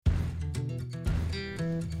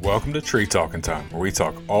Welcome to Tree Talking Time, where we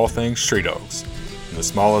talk all things tree dogs, from the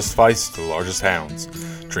smallest feists to the largest hounds,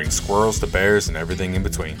 treating squirrels to bears and everything in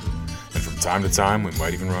between. And from time to time, we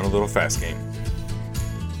might even run a little fast game.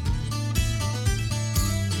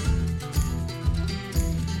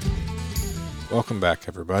 Welcome back,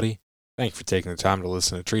 everybody. Thank you for taking the time to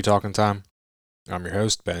listen to Tree Talking Time. I'm your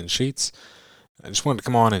host, Ben Sheets. I just wanted to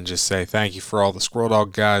come on and just say thank you for all the Squirrel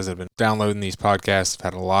Dog guys that have been downloading these podcasts. I've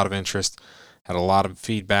had a lot of interest, had a lot of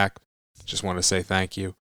feedback. Just want to say thank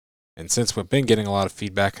you. And since we've been getting a lot of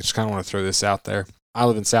feedback, I just kind of want to throw this out there. I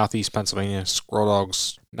live in southeast Pennsylvania. Squirrel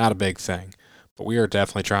dogs, not a big thing, but we are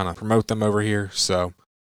definitely trying to promote them over here. So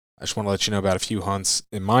I just want to let you know about a few hunts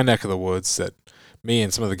in my neck of the woods that me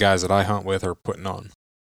and some of the guys that I hunt with are putting on.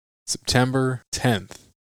 September 10th,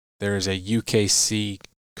 there is a UKC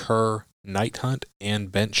Cur night hunt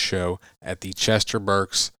and bench show at the Chester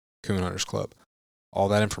Burks Coon Hunters Club. All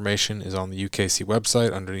that information is on the UKC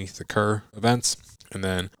website underneath the Cur events. And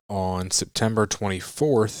then on September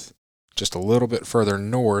 24th, just a little bit further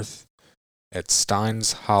north at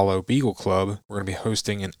Steins Hollow Beagle Club, we're going to be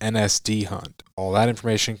hosting an NSD hunt. All that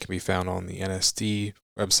information can be found on the NSD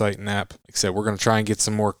website and app. Like I said, we're going to try and get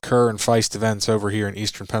some more Cur and Feist events over here in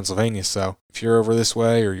eastern Pennsylvania. So if you're over this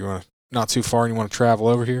way or you want to not too far and you want to travel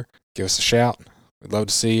over here, give us a shout. We'd love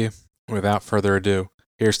to see you. Without further ado,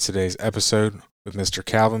 here's today's episode with Mr.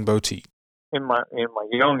 Calvin Boteet. In my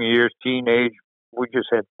young years, teenage, we just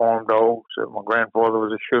had farm dogs. My grandfather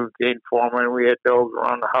was a sugarcane farmer, and we had dogs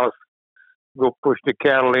around the house. Go push the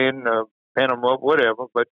cattle in, pen them up, whatever.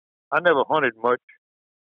 But I never hunted much.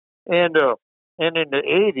 And in the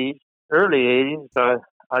 80s, early 80s,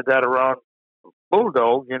 I got around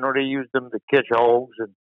bulldogs. You know, they used them to catch hogs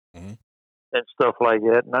and stuff like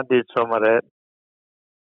that. And I did some of that.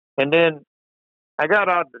 And then I got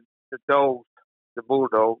out the dogs, the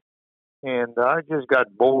bulldog, and I just got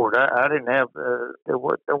bored. I didn't have there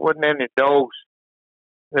wasn't any dogs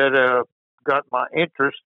that got my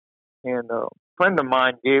interest. And a friend of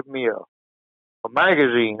mine gave me a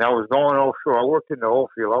magazine. I was going offshore. I worked in the oil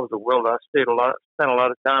field. I was a welder. I spent a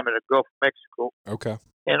lot of time in the Gulf of Mexico. Okay.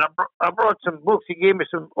 And I brought some books. He gave me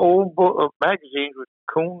some old magazines with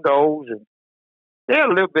coon dogs, and they had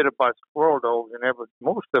a little bit about squirrel dogs and everything.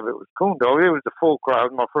 Most of it was coon dogs. It was the full cry.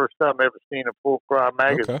 It was my first time ever seeing a full cry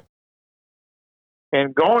magazine. Okay.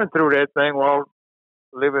 And going through that thing while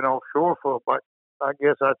living offshore for about, I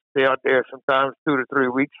guess I'd stay out there sometimes 2 to 3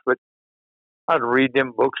 weeks, but I'd read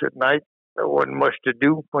them books at night. There wasn't much to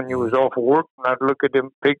do when you was off of work, and I'd look at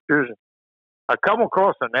them pictures. I come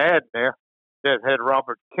across an ad there that had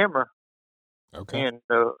Robert Kimmer, Okay. and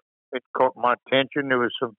it caught my attention. There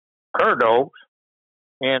was some cur dogs,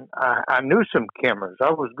 and I knew some Kimmers.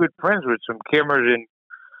 I was good friends with some Kimmers in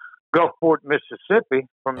Gulfport, Mississippi,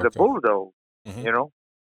 from the Bulldogs, you know.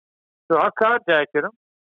 So I contacted them.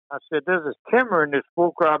 I said, there's this Kimmer in this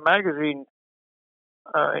full cry magazine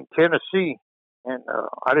in Tennessee. And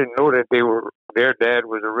I didn't know that their dad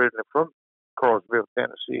was originally from Crosville,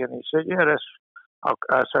 Tennessee. And he said, yeah,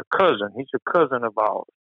 that's our cousin. He's a cousin of ours.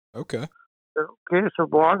 Okay. Okay, so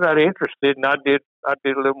boy, I got interested, and I did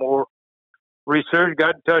a little more research,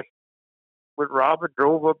 got in touch with Robert,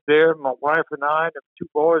 drove up there, my wife and I, and the 2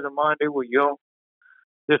 boys of mine, they were young.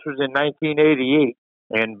 This was in 1988.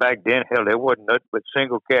 And back then, hell, there wasn't nothing but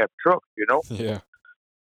single cab trucks, you know? Yeah.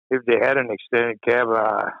 If they had an extended cab,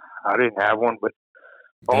 I didn't have one, but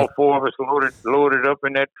all 4 of us loaded up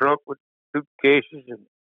in that truck with suitcases and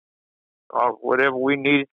whatever we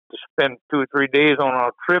needed to spend 2 or 3 days on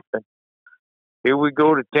our trip. And here we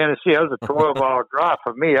go to Tennessee. That was a 12-hour drive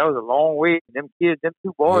for me. That was a long way. And them kids, them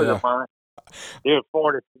 2 boys of mine,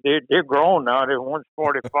 they're grown now. One's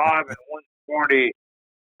 45 and one's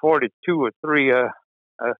 42 or 3.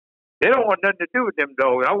 They don't want nothing to do with them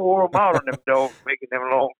dogs. I wore them out on them dogs making them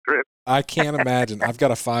long trips. I can't imagine. I've got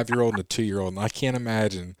a 5-year-old and a 2-year-old, and I can't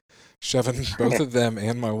imagine shoving both of them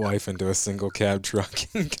and my wife into a single cab truck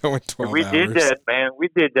and going 12 hours. We did that, man. We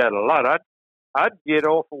did that a lot. I'd get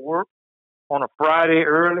off of work on a Friday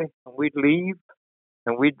early, and we'd leave,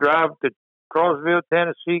 and we'd drive to Crosville,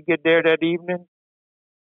 Tennessee, get there that evening,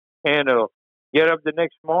 and get up the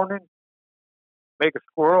next morning, make a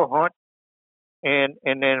squirrel hunt, and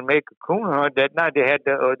then make a coon hunt that night. They had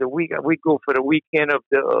the week. We'd go for the weekend of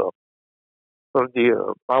the.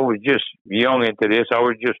 I was just young into this. I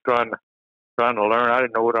was just trying to learn. I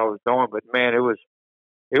didn't know what I was doing, but man, it was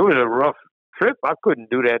a rough trip. I couldn't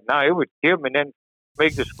do that now. It would kill me. And then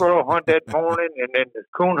make the squirrel hunt that morning, and then the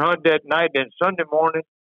coon hunt that night. Then Sunday morning,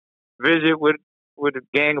 visit with a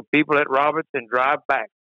gang of people at Roberts and drive back.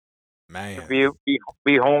 Man, to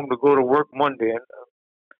be home to go to work Monday. And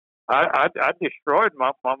I destroyed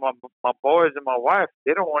my boys and my wife.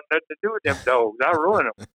 They don't want nothing to do with them dogs. I ruin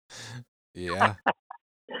them. Yeah. I,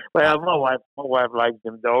 Well, my wife likes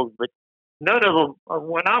them dogs, but none of them.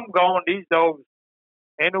 When I'm gone, these dogs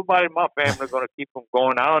ain't nobody in my family gonna keep them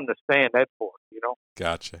going. I understand that part.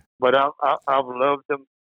 gotcha. But I've loved them.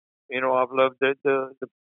 I've loved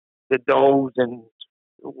the dogs and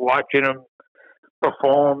watching them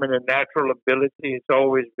perform and the natural ability. It's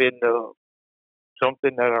always been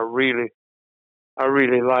something that I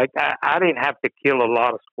really liked. I didn't have to kill a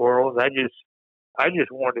lot of squirrels. I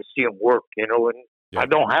just wanted to see them work. And I Yep.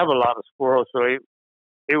 don't have a lot of squirrels, so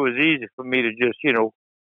it was easy for me to just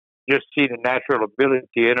see the natural ability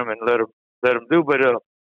in them and let them do. But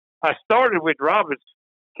I started with Robert's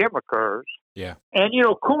Chemicals, Yeah. and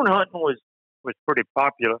coon hunting was pretty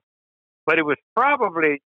popular, but it was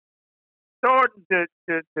probably starting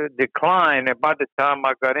to decline about the time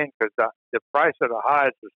I got in because the price of the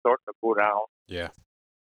hides was starting to go down, Yeah.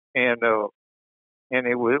 and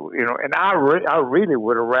it was and I really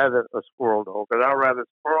would have rather a squirrel dog because I'd rather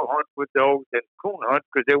squirrel hunt with dogs than coon hunt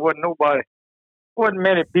because there wasn't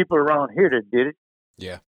many people around here that did it,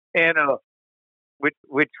 Yeah. and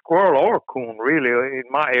with squirrel or coon really in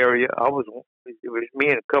my area it was me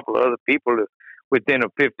and a couple of other people within a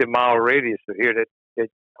 50-mile radius of here that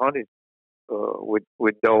hunted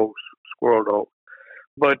with dogs, squirrel dogs.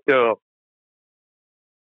 But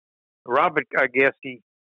Robert, I guess he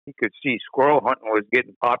could see squirrel hunting was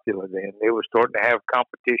getting popular then. They were starting to have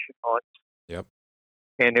competition hunts, Yep.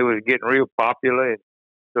 and it was getting real popular. And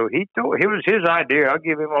so it was his idea. I'll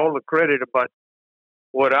give him all the credit about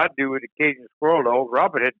what I do with the Cajun squirrel dog.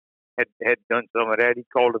 Robert had done some of that. He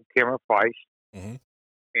called them Kimmer Feist, Hmm.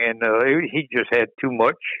 and he just had too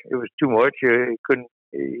much. It was too much. He couldn't.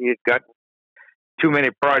 He had got too many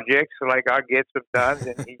projects like I get sometimes,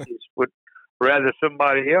 and he just would rather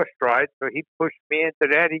somebody else try it. So he pushed me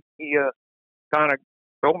into that. He kind of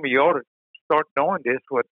told me you ought to start doing this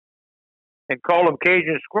and call them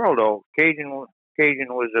Cajun squirrel dogs. Cajun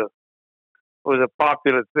was a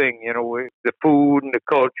popular thing, with the food and the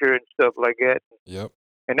culture and stuff like that. Yep.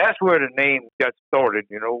 And that's where the name got started.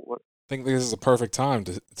 I think this is a perfect time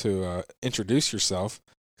to introduce yourself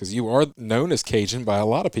because you are known as Cajun by a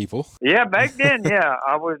lot of people. Yeah, back then, yeah,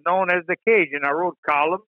 I was known as the Cajun. I wrote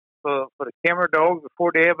columns for the Kimmer Dogs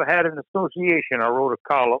before they ever had an association. I wrote a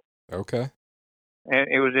column, Okay. and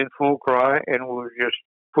it was in full cry, and we were just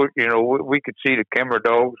we could see the Kimmer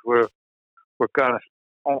Dogs were kind of,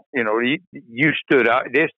 you stood out,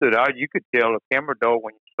 they stood out. You could tell a Kimmer dog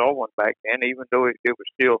when you saw one back then, even though it was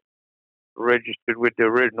still registered with the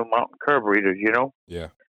original mountain cur breeders. Yeah.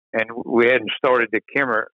 And we hadn't started the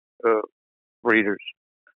Kimmer breeders.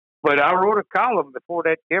 But I wrote a column before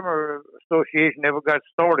that Kimmer Association ever got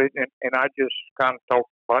started, and I just kind of talked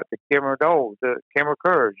about the Kimmer dogs, the Kimmer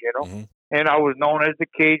curs. Hmm. And I was known as the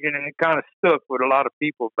Cajun, and it kind of stuck with a lot of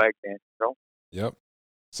people back then. Yep.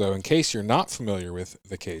 So, in case you're not familiar with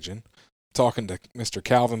the Cajun, talking to Mr.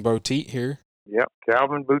 Calvin Boteet here. Yep,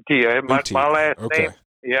 Calvin Boutte. My Boteet. last name, Okay.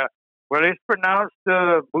 yeah. Well, it's pronounced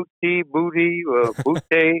Boutte, Booty,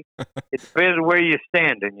 Boutte. It depends where you're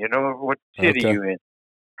standing, what city Okay. you're in.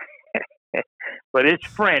 But it's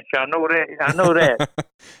French. I know that. I know that.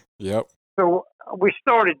 Yep. So we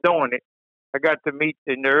started doing it. I got to meet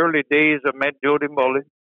in the early days. I met Jody Mullen.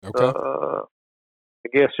 Okay. I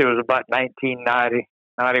guess it was about 1990,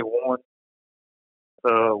 91.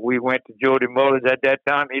 We went to Jody Mullen's at that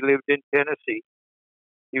time. He lived in Tennessee.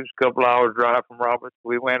 He was a couple hours drive from Robert.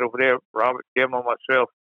 We went over there. Robert, Jim, and myself.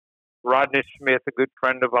 Rodney Smith, a good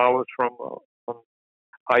friend of ours from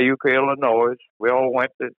Iuka, Illinois. We all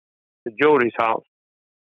went to Jody's house,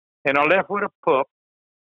 and I left with a pup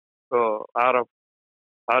out of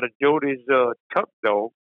Jody's Tuck dog.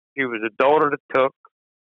 She was a daughter to Tuck,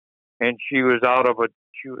 and she was out of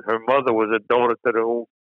her mother was a daughter to the old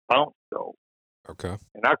Bounce dog. Okay.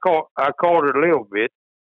 And I called her a little bit.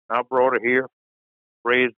 I brought her here,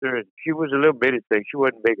 raised her, and she was a little bitty thing. She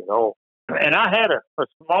wasn't big at all. And I had a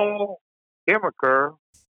small Kimmer cur.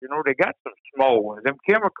 They got some small ones. Them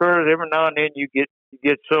Kimmer curs, every now and then you get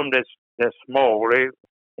some that's small.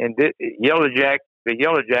 The Yellow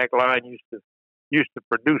Jack line used to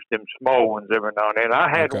produce them small ones every now and then. I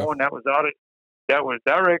had Okay. one that was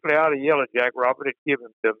directly out of Yellow Jack. Robert had given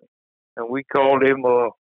to me, and we called him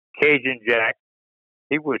Cajun Jack.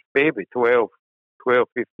 He was maybe 12,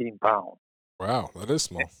 15 pounds. Wow, that is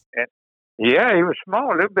small. And yeah, he was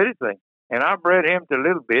small, a little bitty thing. And I bred him to a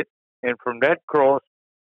little bit, and from that cross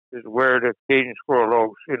is where the Cajun squirrel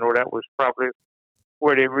dogs, that was probably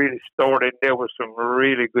where they really started. There was some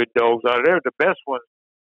really good dogs out there. The best ones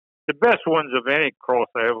the best ones of any cross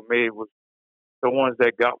I ever made was the ones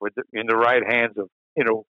that got in the right hands of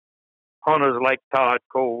hunters like Todd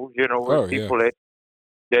Cole. Oh yeah. People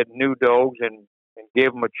that knew dogs and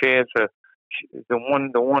gave them a chance. The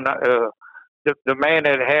man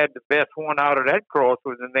that had the best one out of that cross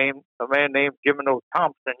was a man named Jimino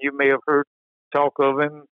Thompson. You may have heard talk of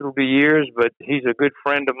him through the years, but he's a good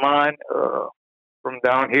friend of mine from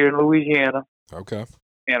down here in Louisiana, Okay.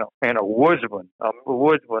 and a woodsman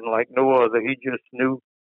like no other. He just knew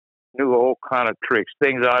all kind of tricks,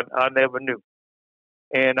 things I never knew,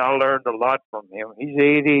 and I learned a lot from him. He's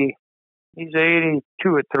 82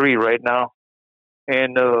 or 3 right now,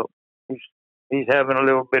 and he's he's having a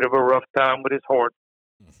little bit of a rough time with his horse,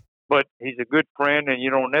 but he's a good friend, and you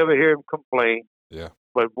don't never hear him complain. Yeah.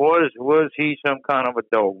 But was he some kind of a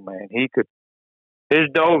dog, man? His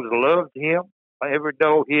dogs loved him. Every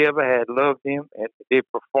dog he ever had loved him, and they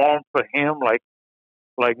performed for him like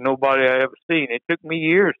nobody I ever seen. It took me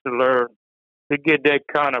years to learn to get that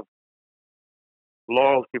kind of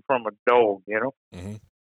loyalty from a dog. Mm-hmm.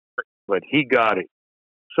 But he got it.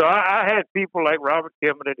 So I had people like Robert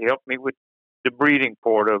Kimmer that helped me with the breeding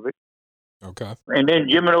part of it. Okay. And then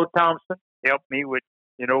Jimino Thompson helped me with,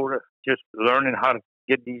 just learning how to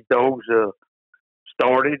get these dogs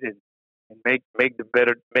started and make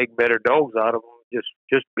better dogs out of them.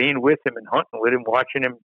 Just being with him and hunting with him, watching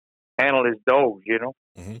him handle his dogs.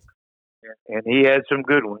 Mm-hmm. And he had some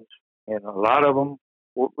good ones, and a lot of them,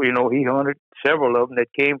 he hunted several of them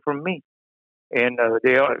that came from me. And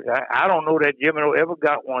I don't know that Jimino ever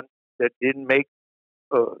got one that didn't make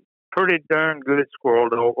a pretty darn good squirrel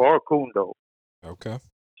dog or coon dog. Okay.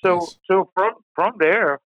 So Nice. so from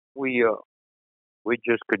there we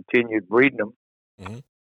just continued breeding them, Mm-hmm.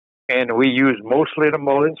 and we used mostly the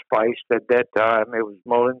Mullins Feist at that time. It was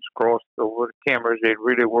Mullins crossed over the cameras. It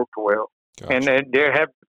really worked well. Gotcha. And then there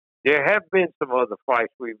have been some other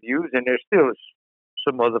Feists we've used, and there's still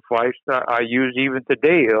some other Feists I use even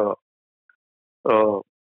today.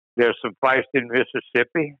 There's some Feist in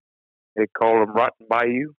Mississippi. They call them Rotten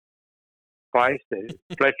Bayou Feist that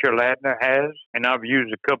Fletcher Ladner has, and I've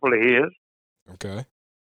used a couple of his. Okay.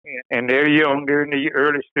 And they're young; they're in the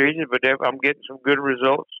early stages, but I'm getting some good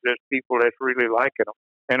results. There's people that's really liking them,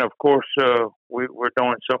 and of course, we're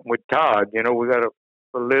doing something with Todd. We got a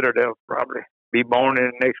litter that'll probably be born in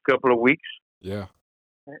the next couple of weeks. Yeah.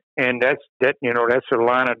 And that's a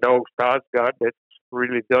line of dogs Todd's got that's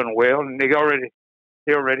really done well, and they already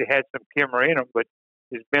had some Kimmer in them, but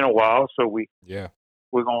it's been a while, so we're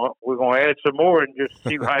gonna add some more and just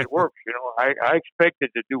see how it works. I expect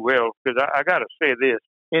it to do well because I got to say this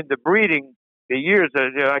in the breeding, the years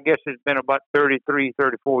I guess it's been about 33,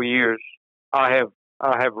 34 years. I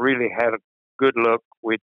have really had a good luck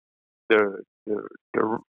with the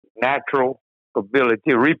natural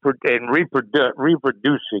ability reproducing.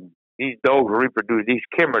 These dogs reproduce. These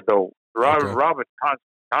Kimmer dogs. Robert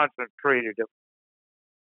concentrated them.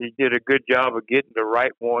 He did a good job of getting the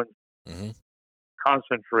right ones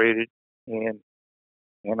concentrated, and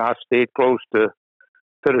I stayed close to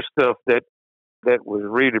the stuff that was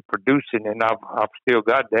really producing, and I've still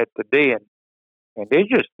got that today. And they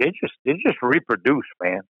just reproduce,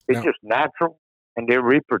 man. They're just natural, and they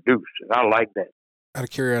reproduce, and I like that. Out of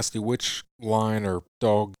curiosity, which line or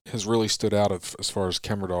dog has really stood out as far as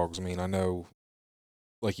Kemmer dogs? I mean, I know,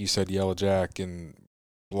 like you said, Yellow Jack and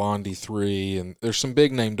Blondie 3, and there's some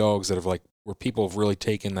big name dogs that have where people have really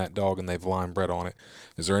taken that dog and they've line bred on it.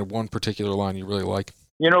 Is there one particular line you really like?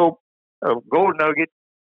 Gold Nugget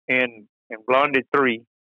and Blondie 3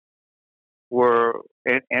 were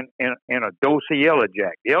and a dose of Yellow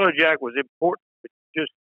Jack. Yellow Jack was important, but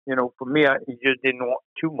just for me, he just didn't want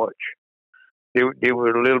too much. They were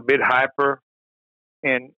a little bit hyper,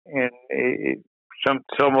 and some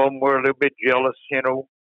of them were a little bit jealous.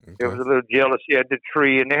 Okay. There was a little jealousy at the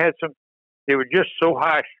tree, and they were just so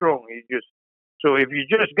high strung. So if you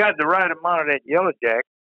just got the right amount of that Yellow Jack,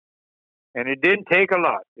 and it didn't take a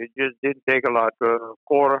lot. It just didn't take a lot. A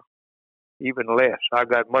quarter, even less. I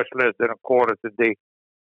got much less than a quarter today.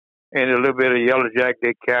 And a little bit of Yellow Jack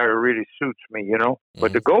they carry really suits me,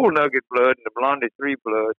 But the Gold Nugget blood and the Blondie 3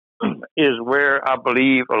 blood is where I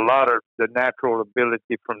believe a lot of the natural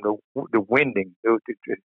ability from the winding.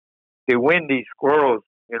 They wind these squirrels,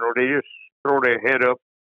 they just throw their head up,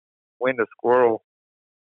 wind a squirrel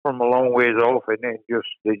from a long ways off, and then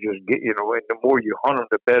they just get, and the more you hunt them,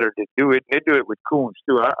 the better they do it. And they do it with coons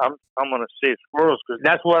too. I'm going to say squirrels because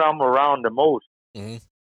that's what I'm around the most. Mm-hmm.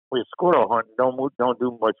 With squirrel hunting, don't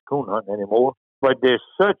do much coon hunting anymore. But there's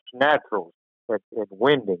such naturals at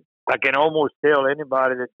winding. I can almost tell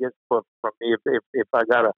anybody that gets from me if I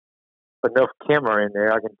got enough camera in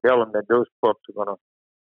there, I can tell them that those pups are going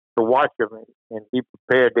to watch them and be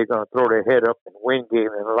prepared. They're going to throw their head up and win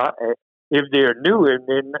game. And a lot, if they're new and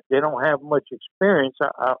they don't have much experience,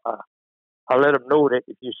 I let them know that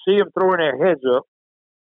if you see them throwing their heads up,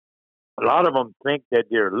 a lot of them think that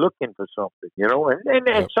they're looking for something,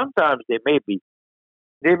 and sometimes they may be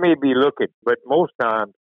looking, but most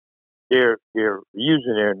times they're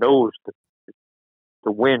using their nose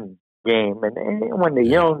to win game. And when they're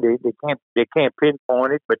young, they can't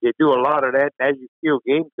pinpoint it, but they do a lot of that. As you feel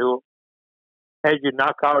game to them, as you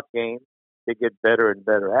knock out games, they get better and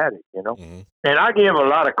better at it. Mm-hmm. And I give a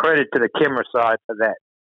lot of credit to the Kimmer side for that.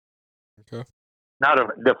 Okay. Now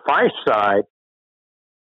the Feist side,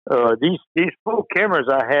 these full cameras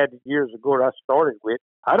I had years ago that I started with,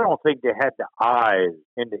 I don't think they had the eyes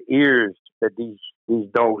and the ears that these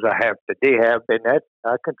dogs I have today have, and that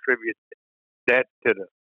I contribute that to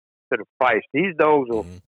the Feist. These dogs will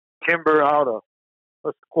timber out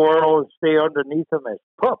a squirrel and stay underneath them as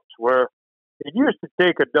pups, where it used to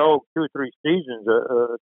take a dog 2 or 3 seasons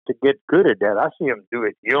to get good at that. I see them do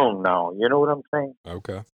it young now. You know what I'm saying?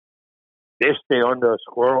 Okay. They stay under a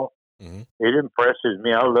squirrel. Mm-hmm. It impresses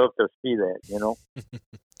me. I love to see that,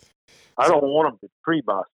 I don't want them to tree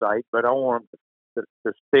by sight, but I want them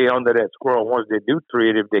to stay under that squirrel once they do tree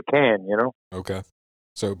it if they can, Okay.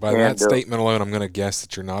 So by that statement alone, I'm going to guess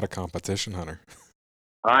that you're not a competition hunter.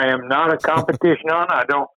 I am not a competition hunter. I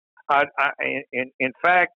don't. In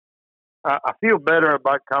fact, I feel better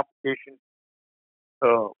about competition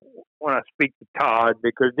when I speak to Todd,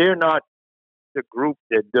 because they're not the group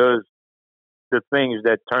that does the things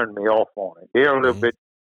that turn me off on it. They're a little bit.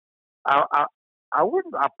 I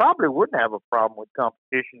probably wouldn't have a problem with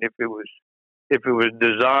competition if it was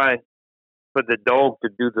designed for the dog to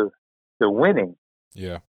do the winning.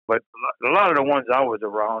 Yeah. But a lot of the ones I was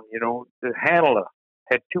around, the handler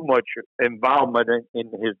had too much involvement in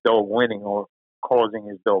his dog winning or causing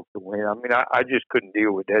his dog to win. I mean, I just couldn't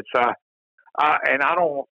deal with that. So I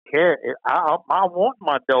don't care. I want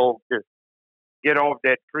my dog to get off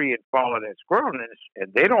that tree and follow that squirrel,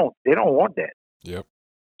 and they don't want that. Yep.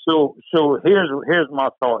 So here's my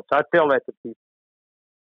thoughts. I tell that to people.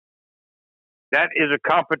 That is a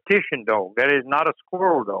competition dog. That is not a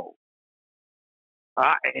squirrel dog.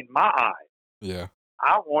 In my eyes, yeah,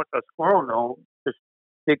 I want a squirrel dog to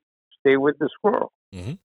stay with the squirrel.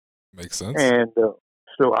 Mm-hmm. Makes sense. And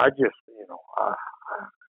so I just,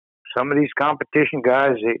 some of these competition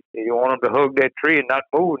guys, they want them to hug that tree and not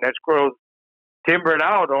move, and that squirrel's timbered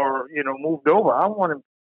out or moved over. I want him.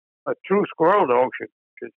 A true squirrel dog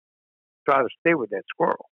should try to stay with that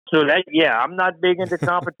squirrel. So I'm not big into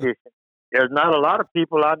competition. There's not a lot of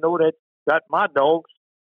people I know that got my dogs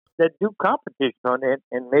that do competition on it,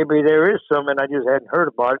 and maybe there is some, and I just hadn't heard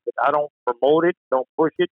about it. But I don't promote it, don't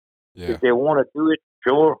push it. Yeah. If they want to do it,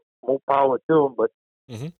 sure, more power to them. But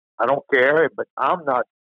I don't care. But I'm not,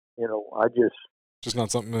 I just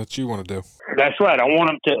not something that you want to do. That's right. I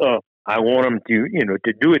want them to. I want them to,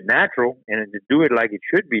 to do it natural and to do it like it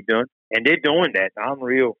should be done. And they're doing that. I'm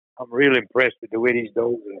real impressed with the way these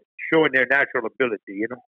dogs are showing their natural ability,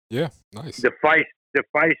 Yeah, nice. The Feist that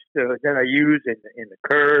I use in the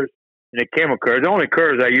curs and the Kimmer curs. The only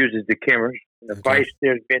curs I use is the Kimmers. And the Feist,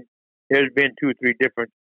 there's been 2 or 3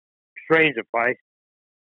 different strains of Feist.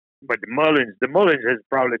 But the Mullins has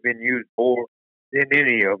probably been used more than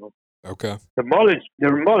any of them. Okay. The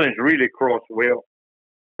Mullins really cross well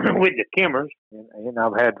with the Kimmers, and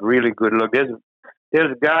I've had really good luck. There's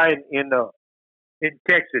a guy in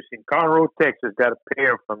Texas, in Conroe, Texas, got a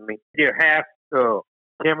pair from me. They're half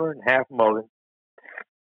Kimmer and half Mullen.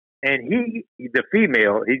 And the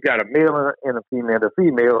female, he's got a male and a female. The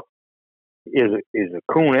female is a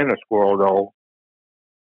coon and a squirrel dog.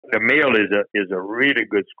 The male is a really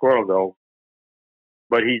good squirrel dog,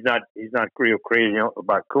 but he's not real crazy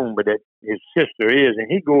about coon. But his sister is, and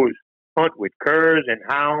he goes hunt with curs and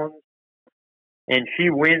hounds, and she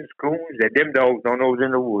wins coons that them dogs don't know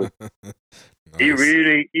in the woods. Nice. He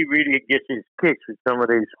really gets his kicks with some of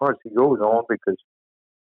these hunts he goes on because,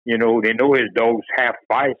 they know his dog's half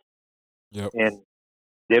Feist. Yep. And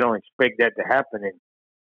they don't expect that to happen,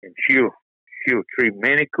 and she'll treat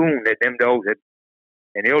many coon that them dogs had,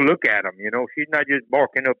 and they'll look at them. She's not just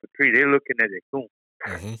barking up a tree; they're looking at a coon.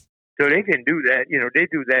 Mm-hmm. So they can do that. They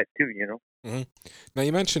do that too. Mm-hmm. Now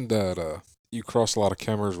you mentioned that you cross a lot of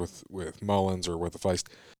Kimmers with Mullins or with the Feist.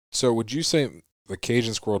 So would you say the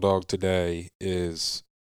Cajun squirrel dog today is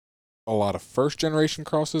a lot of first generation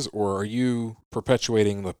crosses, or are you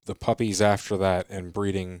perpetuating the puppies after that and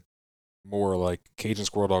breeding more like Cajun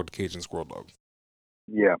squirrel dog to Cajun squirrel dog?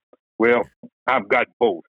 Yeah. Well, I've got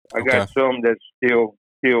both. I got some that's still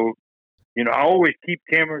I always keep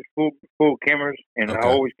cameras, full cameras, and I Okay.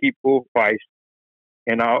 always keep full price,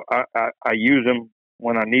 and I use them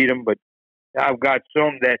when I need them. But I've got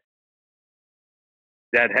some that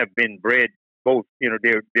have been bred both.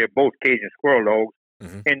 They're both Cajun squirrel dogs,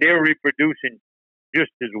 Mm-hmm. and they're reproducing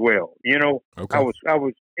just as well. Okay. I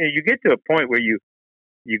was. And you get to a point where you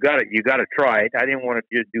gotta try it. I didn't want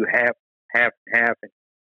to just do half, and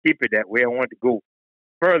keep it that way. I wanted to go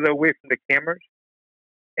further away from the cameras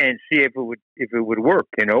and see if it would work.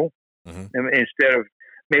 Mm-hmm. Instead of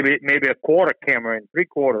maybe a quarter camera and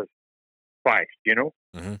 3/4 spice.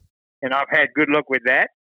 Mm-hmm. And I've had good luck with that,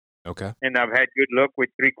 Okay. and I've had good luck with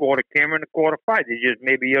 3/4 camera and a quarter spice. It's just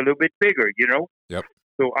maybe a little bit bigger. Yep.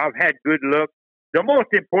 So I've had good luck. The most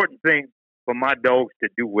important thing for my dogs to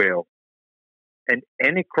do well, and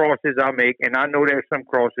any crosses I make, and I know there's some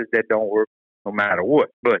crosses that don't work no matter what,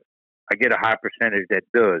 but I get a high percentage that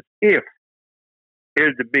does.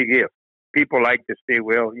 Here's the big if. People like to say,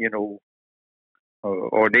 well,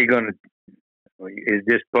 are they going to, is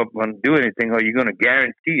this pup going to do anything? Are you going to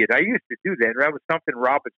guarantee it? I used to do that. That was something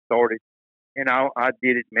Robert started, and I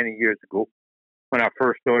did it many years ago when I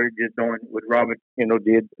first started just doing what Robert,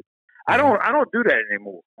 did. I Mm-hmm. don't do that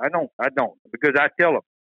anymore. I don't because I tell them,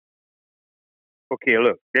 okay,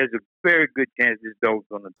 look, there's a very good chance this dog's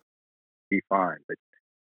going to be fine, but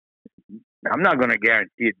I'm not going to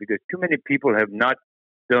guarantee it because too many people have not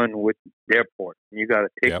done with their part. You got to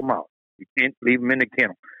take Yep. them out. You can't leave them in the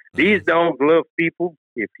kennel. Mm-hmm. These dogs love people.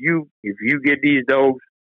 If you get these dogs,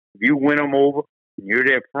 if you win them over, and you're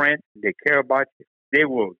their friend, they care about you. They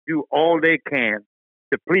will do all they can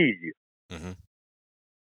to please you, Mm-hmm.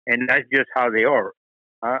 and that's just how they are.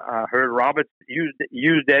 I heard Robert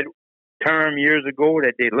use that term years ago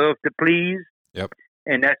that they love to please, Yep.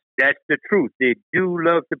 and that's the truth. They do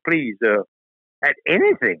love to please at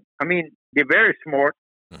anything. I mean, they're very smart.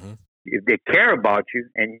 Mm-hmm. If they care about you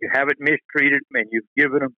and you haven't mistreated them and you've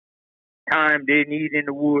given them time they need in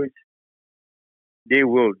the woods, they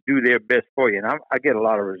will do their best for you. And I get a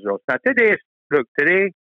lot of results. Now, today,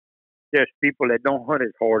 there's people that don't hunt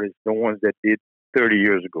as hard as the ones that did 30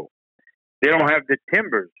 years ago. They don't have the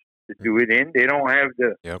timbers to do it in. They don't have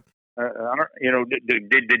the, Yep.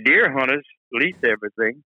 the deer hunters lease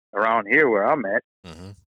everything around here where I'm at.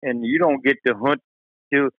 Mm-hmm. And you don't get to hunt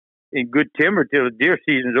till in good timber till the deer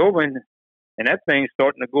season's over, and that thing's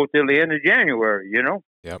starting to go till the end of January.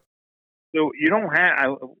 Yep. So you don't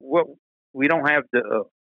have we don't have the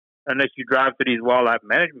unless you drive to these wildlife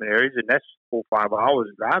management areas, and that's 4 or 5 hours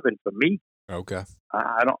driving for me. Okay.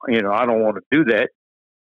 I don't I don't want to do that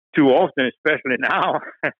too often, especially now.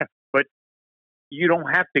 But you don't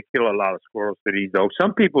have to kill a lot of squirrels for these dogs.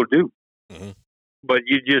 Some people do. Mm-hmm. But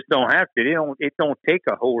you just don't have to. It don't take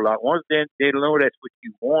a whole lot. Once they know that's what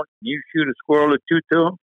you want, you shoot a squirrel or two to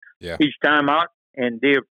them Yeah. each time out, and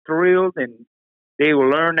they're thrilled, and they will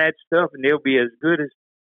learn that stuff, and they'll be as good as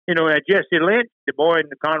that Jesse Lynch, the boy in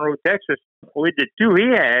the Conroe, Texas, with the two he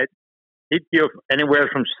had, he'd kill anywhere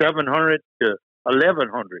from 700 to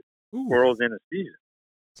 1,100 Ooh, squirrels in a season.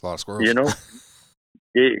 it's a lot of squirrels.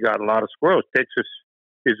 They got a lot of squirrels. Texas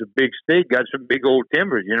is a big state, got some big old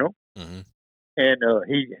timbers. Mm-hmm. And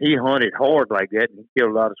he hunted hard like that and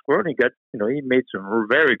killed a lot of squirrels. He got he made some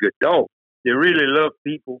very good dogs. They really love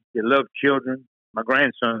people. They love children. My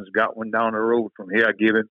grandson's got one down the road from here. I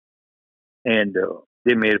give him, and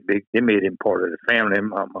they made him part of the family.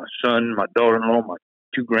 My son, my daughter-in-law, my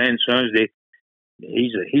two grandsons.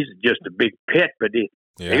 He's just a big pet, but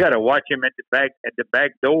they got to watch him at the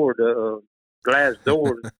back door, the glass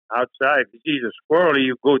door outside. If he sees a squirrel,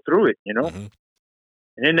 you go through it, Mm-hmm.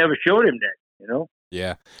 And they never showed him that.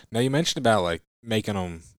 Yeah. Now you mentioned about like making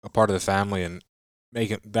them a part of the family and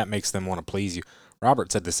that makes them want to please you.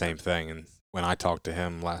 Robert said the same thing, and when I talked to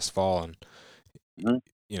him last fall, and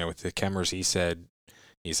Mm-hmm. with the Kemmers, he said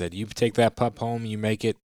you take that pup home, you make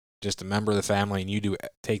it just a member of the family, and you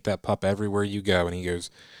take that pup everywhere you go. And he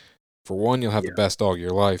goes, for one, you'll have the best dog of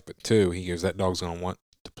your life, but two, he goes, that dog's gonna want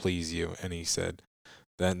to please you. And he said,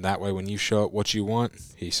 then that way, when you show it what you want,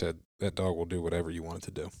 he said that dog will do whatever you want it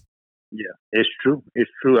to do. Yeah, it's true.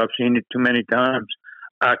 It's true. I've seen it too many times.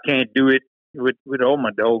 I can't do it with all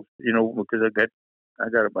my dogs, because I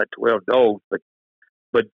got about 12 dogs, but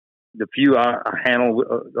the few I handle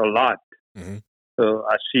a lot. Mm-hmm.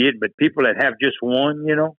 I see it, but people that have just one,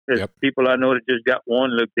 there's people I know that just got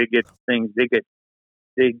one. Look, they get things. They get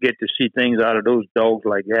to see things out of those dogs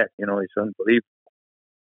like that. It's unbelievable.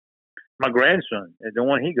 My grandson, the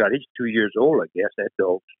one he got, he's 2 years old. I guess that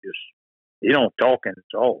dog's he don't talk and it's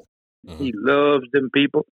all. Mm-hmm. He loves them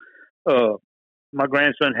people. My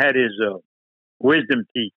grandson had his wisdom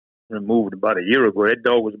teeth removed about a year ago. That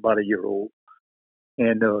dog was about a year old,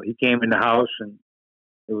 and he came in the house, and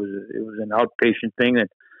it was an outpatient thing,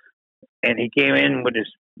 and he came in with his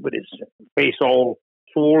face all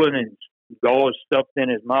swollen and gauze stuffed in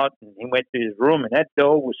his mouth, and he went to his room, and that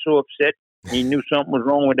dog was so upset. He knew something was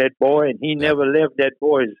wrong with that boy, and he never left that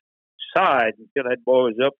boy's side until that boy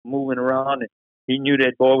was up moving around, and he knew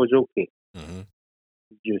that boy was okay. Mm-hmm.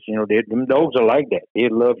 Just, them dogs are like that. They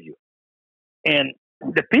love you. And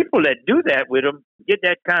the people that do that with them get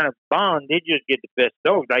that kind of bond. They just get the best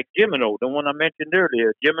dogs. Like Jimino, the one I mentioned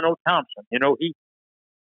earlier, Jimino Thompson.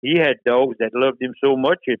 He had dogs that loved him so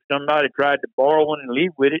much. If somebody tried to borrow one and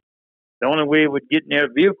leave with it, the only way it would get in their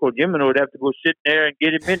vehicle, Jimino would have to go sit there and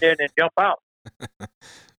get him in there and then jump out.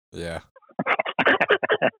 Yeah.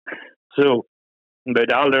 So,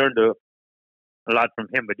 but I learned a lot from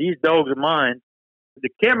him. But these dogs of mine, the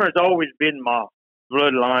Kemmer's always been my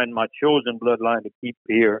bloodline, my chosen bloodline to keep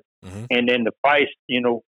here. Mm-hmm. And then the Feist,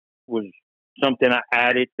 was something I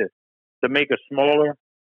added to make a smaller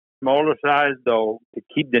sized dog to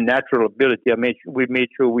keep the natural ability. We made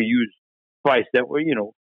sure we used Feist that were,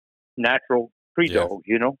 natural free dogs,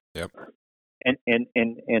 Yep. And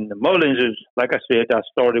the Mullins is, like I said, I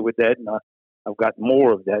started with that, and I've got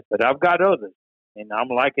more of that, but I've got others, and I'm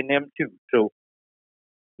liking them too. So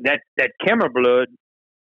that Kemmer blood,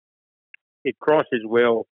 it crosses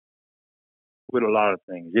well with a lot of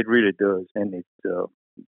things. It really does, and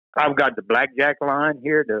I've got the Blackjack line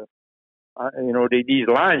here. These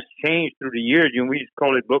lines change through the years. We used to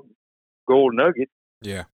call it Gold Nugget.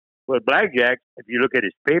 Yeah. But Blackjack, if you look at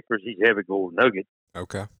his papers, he's heavy Gold Nugget.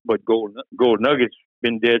 Okay. But Gold Nugget's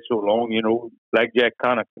been dead so long, Blackjack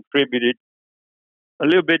kind of contributed a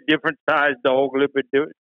little bit different size dog, a little bit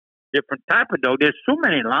different type of dog. There's so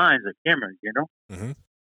many lines of Kemmers, Mm-hmm.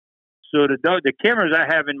 So the Kemmers I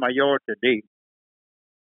have in my yard today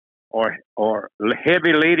are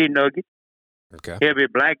heavy Lady Nugget, Okay. heavy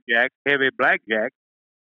Blackjack,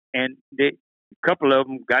 and a couple of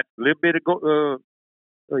them got a little bit of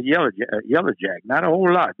yellow jack, not a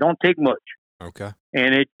whole lot. Don't take much. Okay.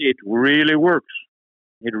 And it really works.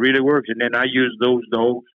 It really works. And then I use those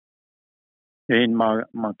dogs in my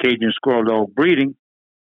Cajun Squirrel dog breeding,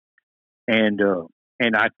 and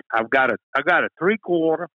I've got a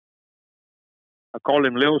 3/4. I call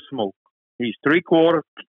him Lil Smoke. He's 3/4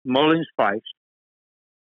 Mullins Feist,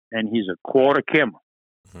 and he's a 1/4 Kemmer.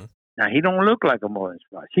 Mm-hmm. Now he don't look like a Mullins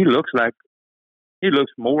Feist. He looks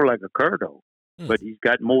more like a cur dog, but he's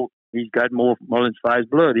got more Mullins Feist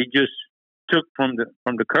blood. He just took from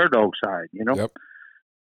the cur dog side, Yep.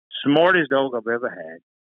 Smartest dog I've ever had.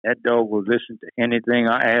 That dog will listen to anything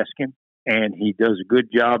I ask him, and he does a good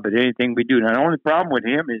job at anything we do. Now, the only problem with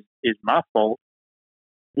him is my fault.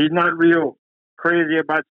 He's not real crazy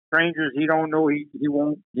about strangers. He don't know. He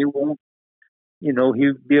won't. He'll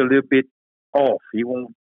be a little bit off. He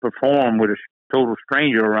won't perform with a total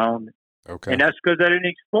stranger around. Okay. And that's because I didn't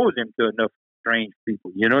expose him to enough strange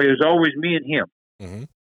people. It was always me and him. Mm-hmm.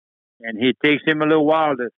 And it takes him a little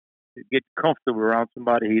while to get comfortable around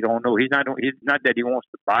somebody he don't know. He's not that he wants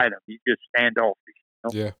to bite them. He's just standoffish.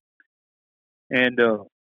 Yeah. And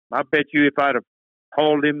I bet you if I'd have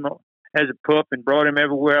hauled him as a pup and brought him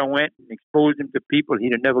everywhere I went and exposed him to people,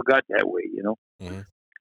 he'd have never got that way, Mm-hmm.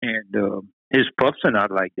 And his pups are not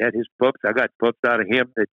like that. His pups, I got pups out of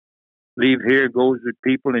him that leave here, goes with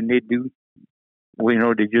people, and they do.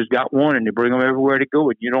 They just got one, and they bring them everywhere they go.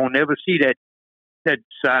 And you don't ever see that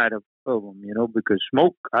side of them, because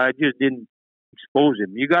Smoke, I just didn't expose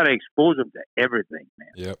him. You got to expose him to everything, man.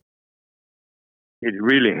 Yep. It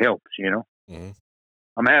really helps, Mm-hmm.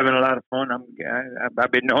 I'm having a lot of fun.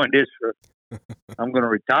 I've been doing this I'm going to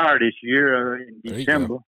retire this year in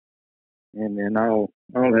December, and then I'll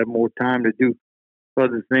have more time to do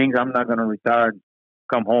other things. I'm not going to retire and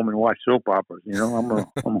come home and watch soap operas. I'm gonna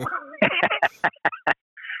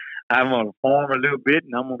I'm gonna farm a little bit,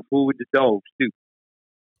 and I'm gonna fool with the dogs too.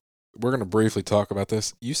 We're going to briefly talk about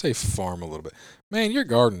this. You say farm a little bit. Man, your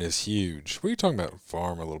garden is huge. What are you talking about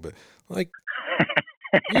farm a little bit? Like,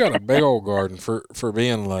 you got a big old garden for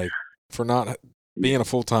being for not being a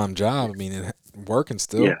full-time job. I mean, working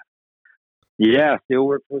still. Yeah, still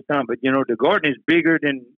work full-time. But, the garden is bigger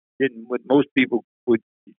than what most people would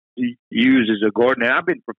use as a garden. And I've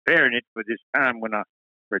been preparing it for this time when I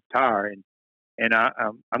retire. And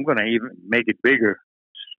I'm going to even make it bigger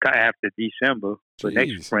after December for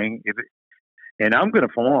next spring. And I'm going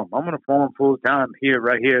to farm. I'm going to farm full time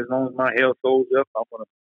right here. As long as my health holds up, I'm going to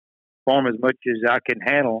farm as much as I can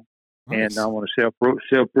handle. Nice. And I want to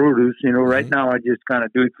sell produce. Right now I just kind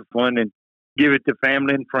of do it for fun and give it to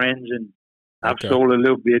family and friends. And I've sold a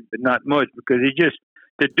little bit, but not much, because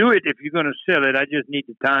to do it, if you're going to sell it, I just need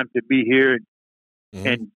the time to be here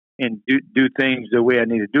Mm-hmm. and do things the way I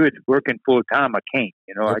need to do it. Working full time, I can't.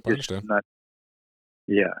 I Yep, I just understand. not.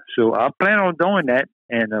 Yeah. So I plan on doing that,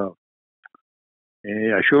 and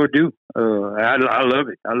I sure do. I love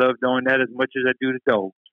it. I love doing that as much as I do the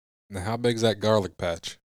dogs. Now, how big's that garlic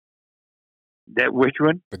patch? That which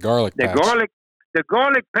one? The garlic The patch. garlic. The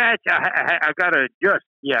garlic patch. I got to adjust.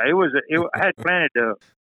 Yeah, I had planted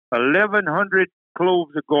 1,100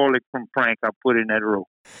 cloves of garlic from Frank. I put in that row.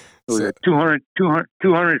 It was So, a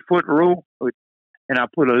 200 foot row, and I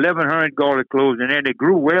put 1,100 garlic cloves in there. They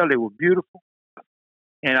grew well. They were beautiful,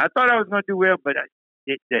 and I thought I was going to do well, but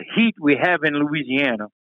the heat we have in Louisiana,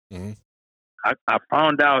 mm-hmm. I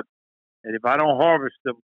found out that if I don't harvest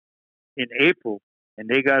them in April, and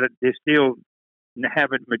they still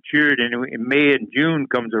haven't matured, and in May and June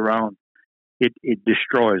comes around, it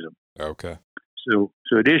destroys them. Okay. So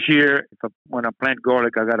this year, when I plant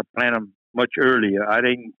garlic, I got to plant them much earlier. I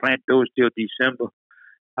didn't plant those till December.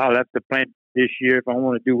 I'll have to plant this year. If I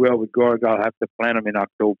want to do well with garlic, I'll have to plant them in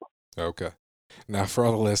October. Okay. Now, for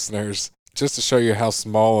all the listeners, just to show you how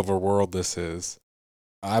small of a world this is,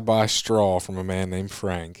 I buy straw from a man named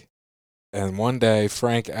Frank. And one day,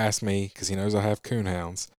 Frank asked me, because he knows I have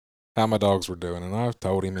coonhounds, how my dogs were doing. And I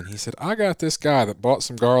told him, and he said, I got this guy that bought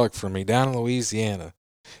some garlic from me down in Louisiana.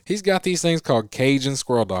 He's got these things called Cajun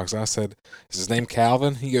squirrel dogs. I said, is his name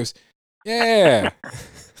Calvin? He goes, yeah.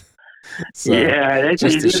 So, Yeah,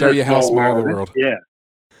 just to it is show a you how small small the world. world. Yeah.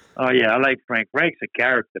 Oh yeah, I like Frank. Frank's a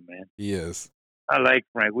character, man. He is. I like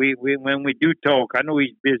Frank. We when we do talk, I know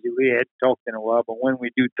he's busy. We hadn't talked in a while, but when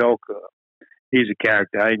we do talk, he's a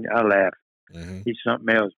character. I laugh. Mm-hmm. He's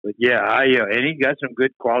something else. But yeah, and he got some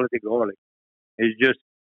good quality garlic. It's just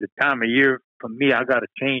the time of year for me. I got to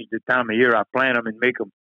change the time of year I plant them and make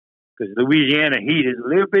them, because Louisiana heat is a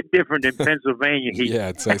little bit different than Pennsylvania heat. Yeah,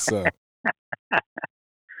 I'd say so.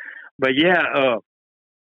 But yeah,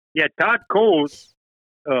 Todd Coles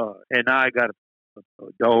and I got a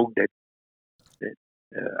dog that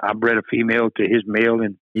I bred a female to his male,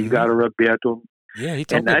 and he's got her up there to him. Yeah, he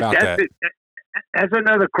told And me about that. that's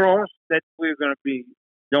another cross that we're going to be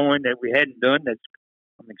doing that we hadn't done. That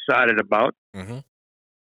I'm excited about, Mm-hmm.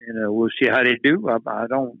 and we'll see how they do. I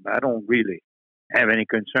don't really have any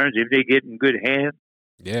concerns if they get in good hands.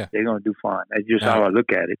 Yeah, they're going to do fine. That's just how I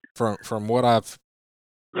look at it. From what I've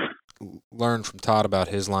learned from Todd about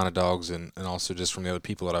his line of dogs, and also just from the other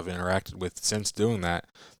people that I've interacted with since doing that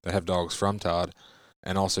have dogs from Todd,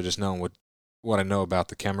 and also just knowing what I know about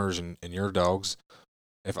the Kemmers and your dogs,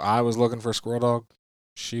 if I was looking for a squirrel dog,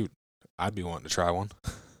 shoot, I'd be wanting to try one.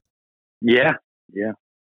 Yeah.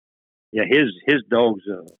 His dogs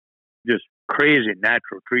are just crazy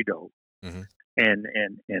natural tree dogs, mm-hmm. and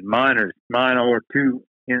mine are too.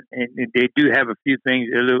 And they do have a few things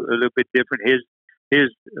a little bit different.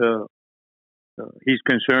 He's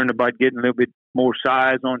concerned about getting a little bit more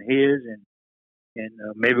size on his, and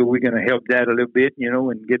maybe we're going to help that a little bit,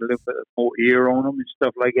 and get a little bit more ear on them and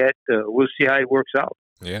stuff like that. We'll see how it works out.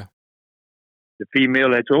 Yeah. The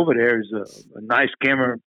female that's over there is a nice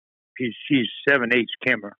Kemmer. She's 7/8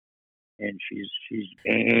 Kemmer, and she's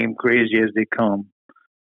game crazy as they come.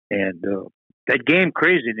 And that game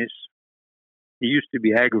craziness, it used to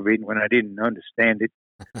be aggravating when I didn't understand it.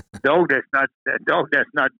 Dog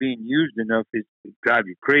that's not being used enough it drive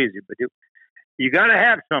you crazy. But you got to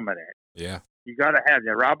have some of that. Yeah. You got to have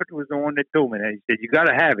that. Robert was the one that told me that. He said you got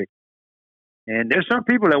to have it. And there's some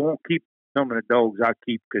people that won't keep some of the dogs I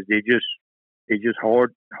keep because they're just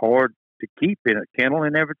hard to keep in a kennel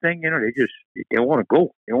and everything. They want to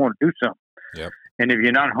go. They want to do something. Yep. And if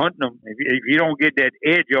you're not hunting them, if you don't get that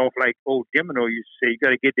edge off, like old Gemino used to say, you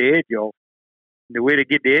got to get the edge off. The way to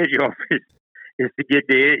get the edge off is to get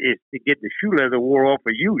the shoe leather wore off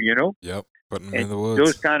of you. Yep. Putting them and in the woods.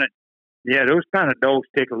 Those kind of dogs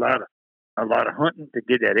take a lot of hunting to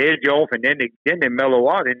get that edge off, and then they mellow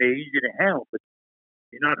out and they're easy to handle. But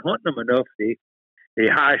if you're not hunting them enough, they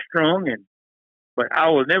high strung, but I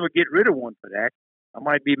will never get rid of one for that. I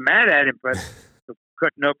might be mad at him for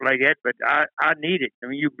cutting up like that, but I need it. I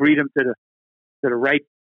mean, you breed them to the right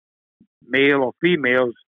male or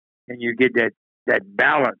females, and you get that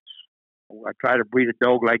balance. I try to breed a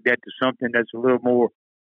dog like that to something that's a little more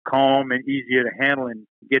calm and easier to handle, and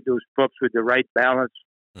get those pups with the right balance,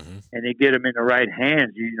 mm-hmm. and they get them in the right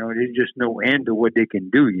hands. There's just no end to what they can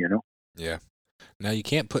do. Yeah. Now you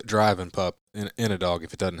can't put driving pup in a dog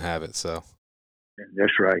if it doesn't have it. So.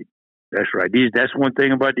 That's right. That's one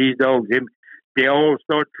thing about these dogs. They all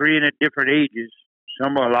start treeing at different ages. A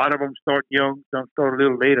lot of them start young, some start a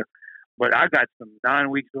little later. But I got some 9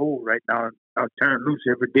 weeks old right now I turn loose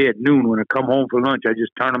every day at noon when I come home for lunch. I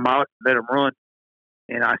just turn them out, let them run,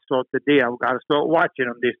 and I start the day. I got to start watching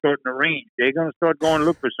them. They're starting to range. They're gonna start going to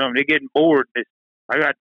look for something. They're getting bored. I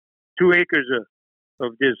got 2 acres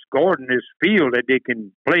of this garden, this field that they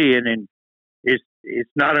can play in, and it's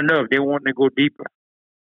not enough. They want to go deeper.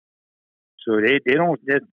 So they don't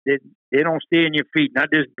stay in your feet. Not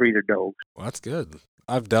this breed of dogs. Well, that's good.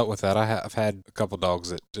 I've dealt with that. I've had a couple dogs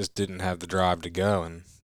that just didn't have the drive to go, and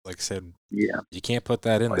like I said, Yeah, you can't put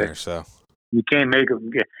that in there. So you can't make them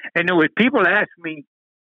get. And then when people ask me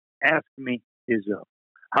is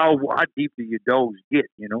how deep do your dogs get?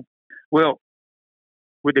 You know, well,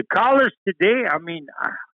 with the collars today, I mean,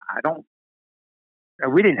 I don't.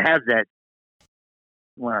 We didn't have that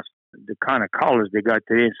when the kind of collars they got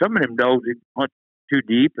today. And some of them dogs would hunt too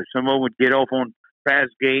deep, or some of them would get off on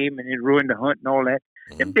fast game and it ruined the hunt and all that.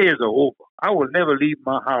 Mm-hmm. Them days are over. I will never leave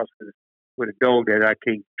my house with a dog that I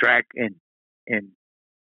can track and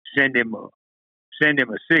send him a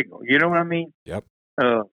signal. You know what I mean? Yep.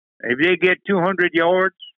 If they get 200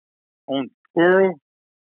 yards on squirrel,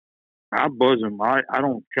 I buzz them. I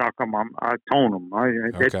don't shock them. I tone them.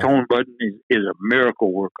 That tone button is a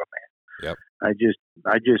miracle worker, man. Yep.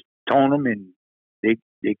 I just tone them and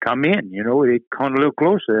they come in. You know, they come a little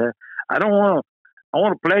closer. I want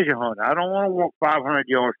a pleasure hunt. I don't want to walk 500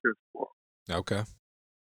 yards to the squirrel. Okay.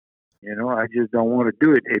 You know, I just don't want to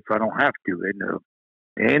do it if I don't have to. And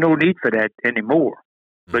there ain't no need for that anymore.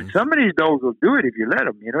 Mm-hmm. But some of these dogs will do it if you let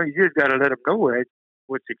them. You know, you just got to let them know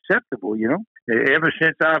what's acceptable. You know, ever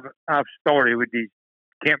since I've started with these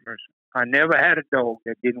campers, I never had a dog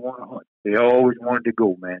that didn't want to hunt. They always wanted to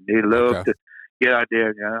go, man. They loved to get out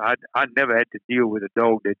there. I never had to deal with a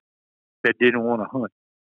dog that didn't want to hunt.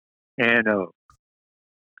 And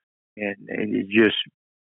it just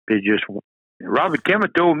Robert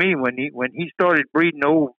Kemmer told me when he started breeding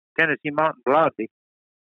old Tennessee Mountain Blondie,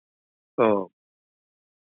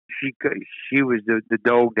 she was the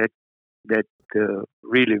dog that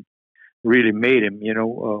really made him, you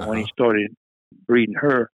know, when he started breeding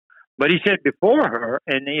her. But he said before her,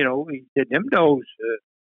 and you know, he said them dogs,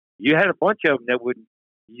 you had a bunch of them that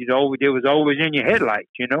they was always in your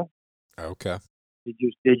headlights, you know. Okay.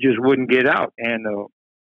 They just wouldn't get out, and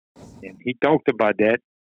he talked about that.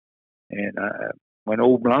 And when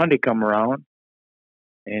old Blondie come around,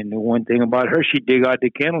 and the one thing about her, she'd dig out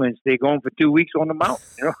the kennel and stay gone for 2 weeks on the mountain,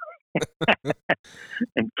 you know,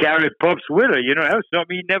 and carry pups with her. You know, that was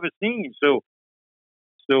something he'd never seen. So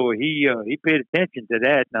he paid attention to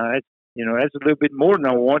that. Now that's a little bit more than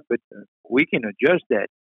I want, but we can adjust that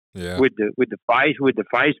with the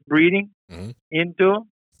feist breeding into them.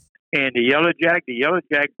 And the yellow jack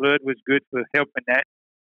blood was good for helping that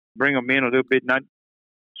bring them in a little bit, not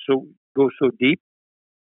go so deep,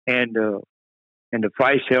 and the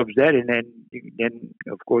feist helps that. And then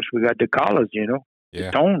of course we got the collars, you know,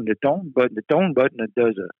 the tone button that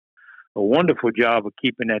does a wonderful job of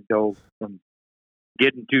keeping that dog from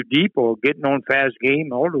getting too deep or getting on fast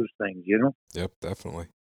game, all those things, you know. Yep, definitely.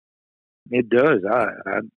 It does.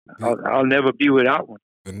 I'll never be without one.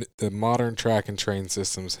 The modern track and train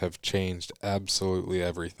systems have changed absolutely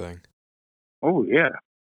everything. Oh yeah,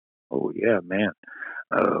 man.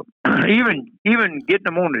 Even getting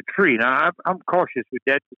them on the tree. Now I'm cautious with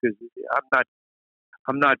that because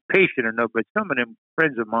I'm not patient enough. But some of them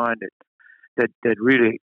friends of mine that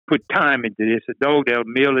really put time into this. A dog that'll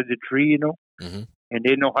mill at the tree, you know, and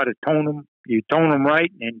they know how to tone them. You tone them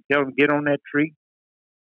right and tell them get on that tree,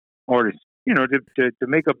 or to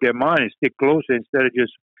make up their mind and stick closer instead of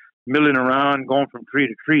just milling around, going from tree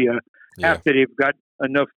to tree. After they've got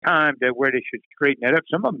enough time that where they should straighten that up.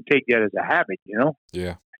 Some of them take that as a habit, you know.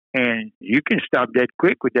 Yeah. And you can stop that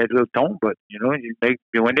quick with that little tone button, you know.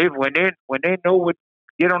 When they know what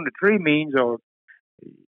get on the tree means, or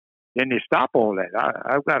then they stop all that.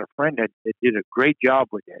 I've got a friend that did a great job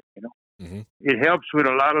with that, you know. Mm-hmm. It helps with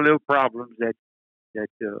a lot of little problems that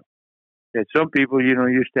some people, you know,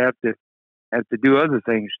 used to have to do other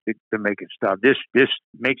things to make it stop. This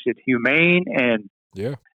makes it humane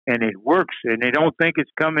and it works, and they don't think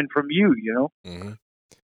it's coming from you, you know. Mm-hmm.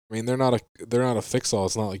 I mean, they're not a fix-all.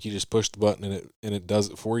 It's not like you just push the button and it does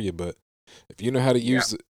it for you. But if you know how to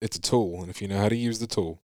use it, it's a tool, and if you know how to use the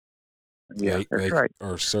tool, they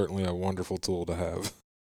are certainly a wonderful tool to have.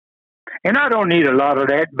 And I don't need a lot of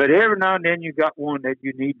that, but every now and then you got one that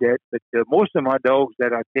you need that. But most of my dogs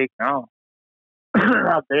that I take now,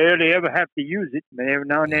 I barely ever have to use it. But every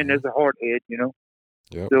now and then there's a hard head, you know.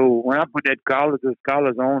 Yep. So when I put those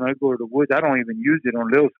collars on, I go to the woods. I don't even use it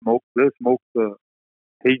on Lil Smoke. Lil Smoke,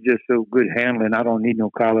 he's just so good handling. I don't need no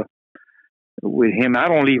collar with him. I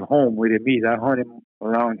don't leave home with him either. I hunt him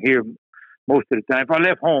around here most of the time. If I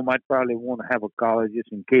left home, I'd probably want to have a collar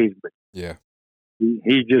just in case. But Yeah.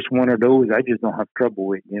 he's just one of those I just don't have trouble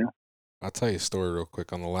with, I'll tell you a story real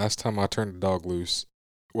quick. On the last time I turned a dog loose,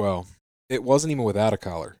 well, it wasn't even without a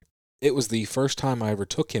collar. It was the first time I ever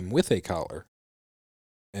took him with a collar.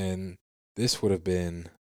 And this would have been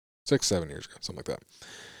 6, 7 years ago, something like that.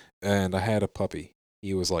 And I had a puppy.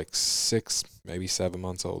 He was like 6, maybe 7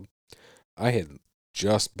 months old. I had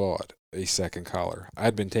just bought a second collar.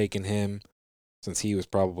 I'd been taking him since he was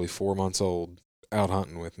probably 4 months old out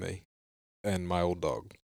hunting with me and my old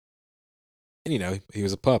dog. And he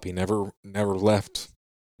was a pup. He never left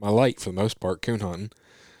my light for the most part, coon hunting.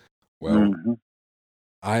 Well, Mm-hmm.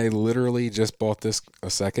 I literally just bought a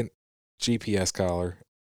second GPS collar.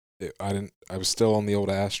 I was still on the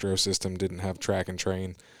old Astro system, didn't have track and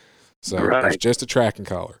train. So it was just a tracking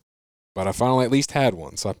collar. But I finally at least had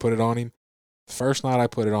one. So I put it on him. The first night I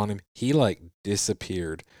put it on him, he like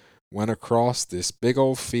disappeared. Went across this big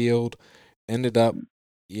old field, ended up,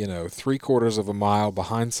 3/4 of a mile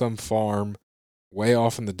behind some farm, way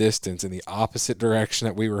off in the distance in the opposite direction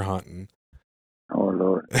that we were hunting. Oh,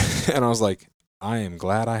 Lord. And I was like, I am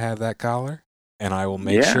glad I have that collar, and I will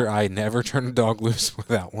make sure I never turn a dog loose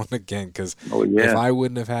without one again, because if I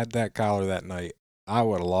wouldn't have had that collar that night, I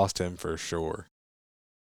would have lost him for sure.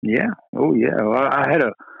 Yeah. Oh, yeah. Well, I had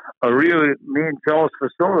me and Charles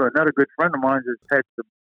Fasola, another good friend of mine, has had some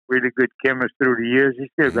really good chemists through the years. He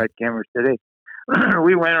still got chemists today.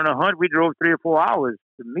 We went on a hunt. We drove 3 or 4 hours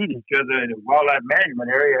to meet each other in the wildlife management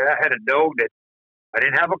area. I had a dog that I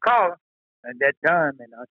didn't have a collar at that time,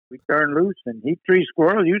 and we turned loose, and he treed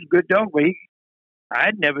squirrels. He was a good dog, but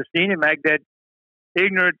I'd never seen him act that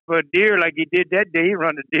ignorant for a deer like he did that day. He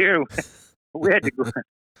run a deer. We had to go.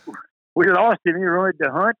 We lost him. He ruined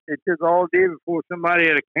the hunt. It took all day before somebody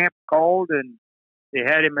at a camp called, and they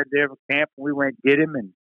had him at their camp, and we went get him,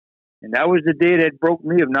 and that was the day that broke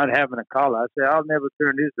me of not having a collar. I said, I'll never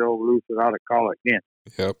turn this dog loose without a collar again.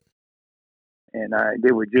 Yep. And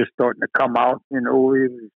they were just starting to come out,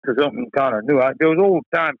 because something kind of new. Those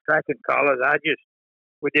old-time tracking collars,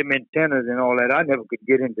 with them antennas and all that, I never could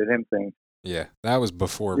get into them things. Yeah, that was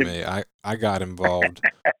before me. I got involved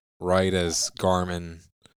right as Garmin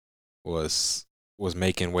was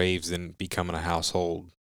making waves and becoming a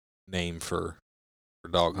household name for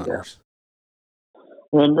dog hunters. Yeah.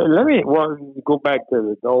 And let me go back to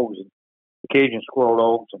the dogs, the Cajun squirrel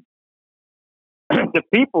dogs, and the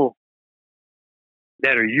people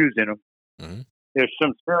that are using them. Mm-hmm. There's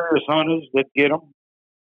some serious hunters that get them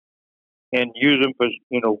and use them for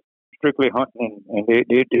strictly hunting, and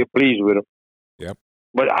they're pleased with them. Yep.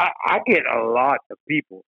 But I get a lot of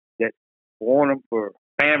people that want them for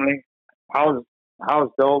family, house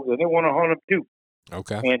dogs, and they want to hunt them too.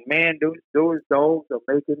 Okay. And man, those dogs are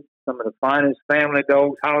making some of the finest family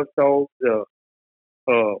dogs, house dogs.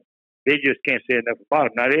 They just can't say enough about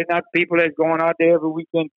them. Now, they're not people that's going out there every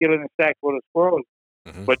weekend killing a sack full of squirrels,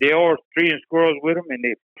 but they are treating squirrels with them, and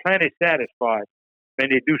they're plenty satisfied.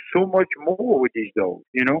 And they do so much more with these dogs,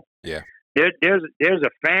 Yeah. There's a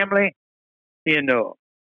family in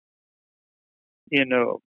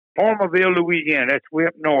Farmerville, Louisiana. That's way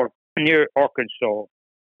up north near Arkansas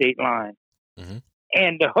state line. Mm-hmm.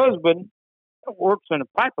 And the husband works in a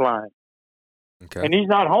pipeline, and he's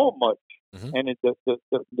not home much. Mm-hmm. And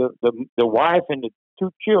the wife and the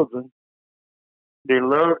 2 children, they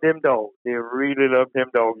love them dogs. They really love them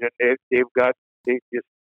dogs, and they just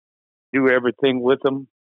do everything with them.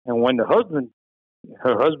 And when her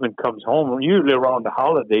husband comes home, usually around the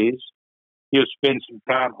holidays, he'll spend some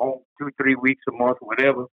time home, 2-3 weeks a month,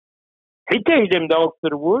 whatever. He takes them dogs to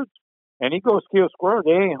the woods, and he goes kill squirrels.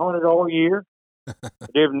 They ain't hunted all year.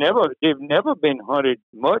 They've never been hunted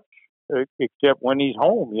much, except when he's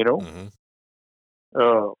home, Mm-hmm.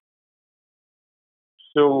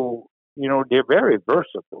 So they're very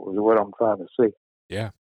versatile, is what I'm trying to say. Yeah.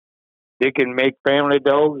 They can make family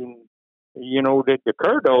dogs, and the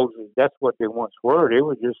cur dogs. That's what they once were. They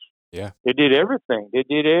were just They did everything. They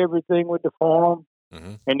did everything with the farm,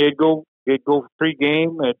 and they'd go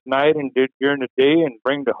pre-game at night and during the day, and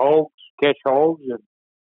bring the hogs, catch hogs, and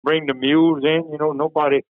bring the mules in.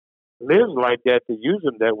 Nobody lives like that to use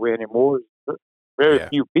them that way anymore. Very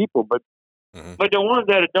few people, but the ones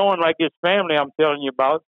that are doing like this family I'm telling you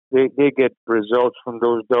about, they get results from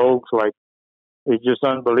those dogs. Like, it's just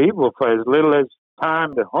unbelievable. For as little as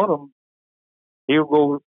time to hunt them, he'll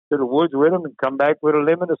go to the woods with them and come back with a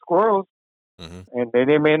limit of squirrels. And then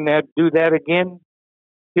they may not do that again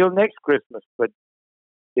till next Christmas, but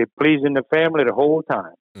they're pleasing the family the whole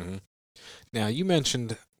time. Now, you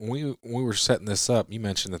mentioned when we were setting this up, you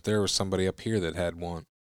mentioned that there was somebody up here that had one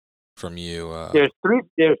from you. There's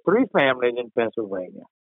three families in Pennsylvania.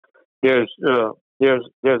 There's a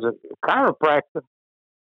chiropractor.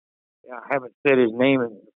 I haven't said his name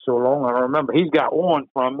in so long. I don't remember. He's got one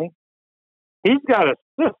from me. He's got a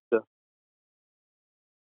sister.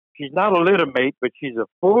 She's not a litter mate, but she's a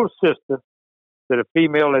full sister to the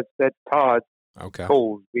female that Todd Okay.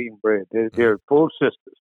 Cole's being bred. They're full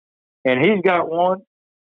sisters. And he's got one,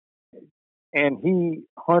 and he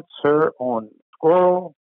hunts her on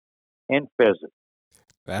squirrel and pheasant.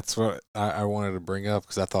 That's what I wanted to bring up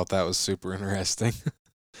because I thought that was super interesting.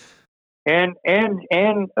 And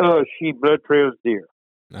she blood trails deer.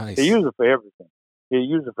 Nice. They use it for everything.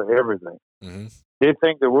 Mm-hmm. They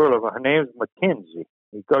think the world of her. Her name's Mackenzie.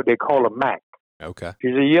 They call her Mac. Okay.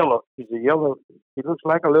 She's a yellow. She looks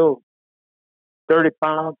like a little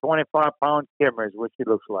 30-pound, 25-pound skimmer is what she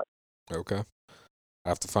looks like. Okay. I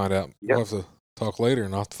have to find out. Yep. We'll have to talk later,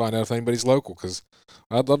 and I'll have to find out if anybody's local because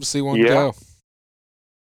I'd love to see one Yeah. go.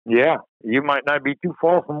 Yeah, you might not be too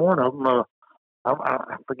far from one of them.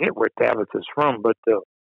 I forget where Tabitha's from, but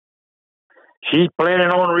she's planning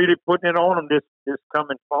on really putting it on them this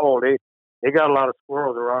coming fall. They got a lot of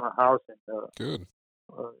squirrels around the house, and Good.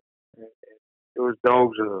 and those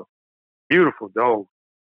dogs are beautiful dogs.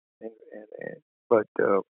 But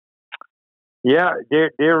yeah,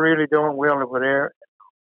 they're really doing well over there.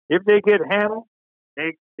 If they get handled,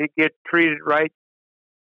 they get treated right.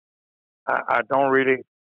 I don't really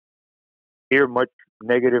hear much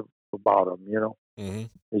negative about them. Mm-hmm.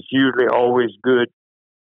 It's usually always good.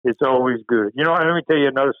 It's always good. And let me tell you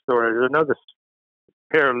another story. There's another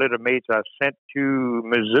pair of litter mates I sent to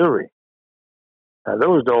Missouri. Now,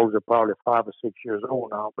 those dogs are probably 5 or 6 years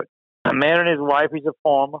old now, but a man and his wife, he's a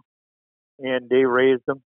farmer, and they raised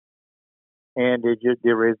them, and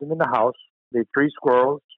they raised them in the house. They tree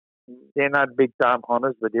squirrels. They're not big time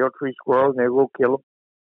hunters, but they'll tree squirrels and they will kill them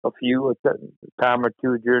a few a time or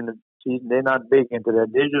two during the season. They're not big into that.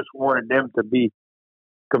 They just wanted them to be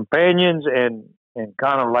companions and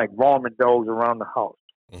kind of like varmint dogs around the house.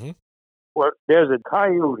 Mm-hmm. Well, there's a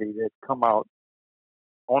coyote that's come out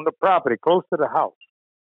on the property close to the house,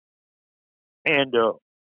 and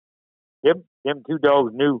them two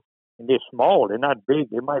dogs knew, and they're small. They're not big.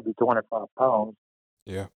 They might be 25 pounds.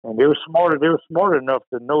 Yeah. And they were smart enough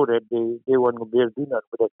to know that they wasn't gonna be able to do nothing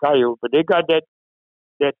with that coyote. But they got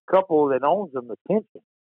that couple that owns them attention,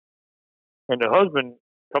 and the husband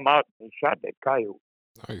come out and shot that coyote.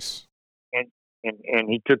 Nice. And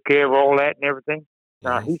he took care of all that and everything.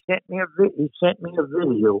 Now Mm-hmm. he sent me a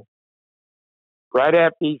video right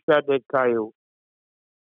after he shot that coyote,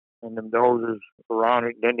 and them dogs was around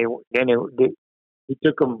it. Then he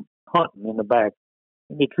took them hunting in the back,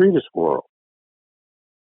 and they treated a squirrel.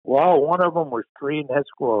 Well, one of them was treeing that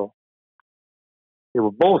squirrel. They were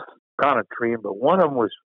both kind of treeing, but one of them was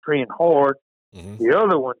treeing hard. Mm-hmm. The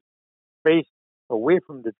other one faced away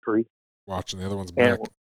from the tree. Watching the other one's and back.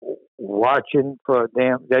 Watching for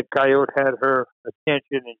them. That coyote had her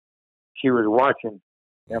attention, and she was watching.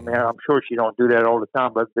 I mean, I'm sure she don't do that all the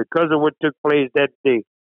time, but because of what took place that day,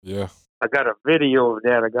 Yeah. I got a video of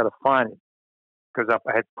that. I got to find it because I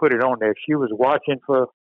had put it on there. She was watching for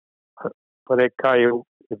that coyote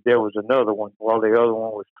if there was another one while the other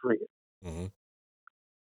one was treated. Mm-hmm.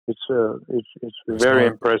 It's very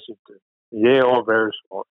smart. impressive. They are very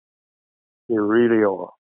smart. They really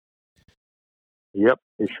are. Yep,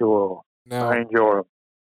 they sure are. Now, I enjoy them.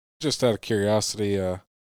 just out of curiosity,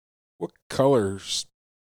 what colors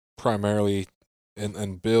primarily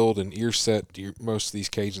and build and ear set do most of these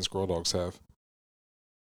Cajun squirrel dogs have?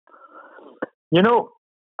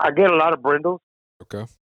 I get a lot of brindles. Okay.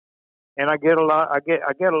 And I get a lot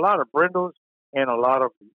of brindles and a lot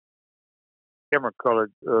of camera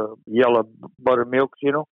colored yellow buttermilks.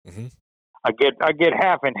 Mm-hmm. I get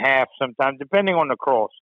half and half sometimes, depending on the cross.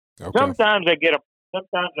 Okay. Sometimes I get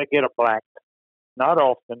a black. Not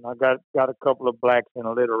often. I got a couple of blacks in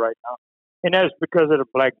a litter right now, and that's because of the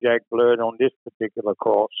blackjack blood on this particular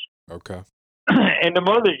cross. Okay. And the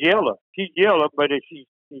mother's yellow. She's yellow, but she's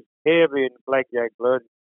heavy in blackjack blood.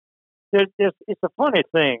 It's a funny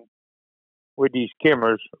thing with these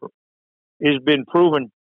skimmers. It's been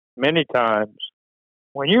proven many times.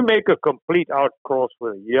 When you make a complete outcross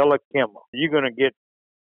with a yellow skimmer, you're going to get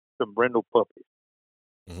some brindle puppies.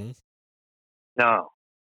 Mm-hmm. Now,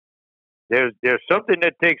 there's something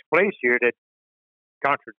that takes place here that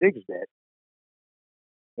contradicts that.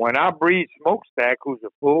 When I breed Smokestack, who's a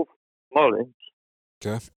full Mullins,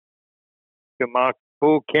 Okay. to my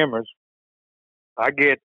full skimmers, I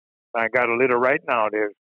got a litter right now.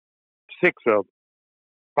 There's 6 of them.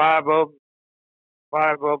 5 of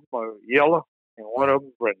them are yellow, and 1 of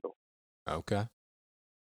them brindle. Okay.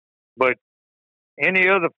 But any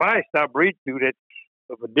other feist I breed to that's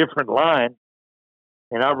of a different line,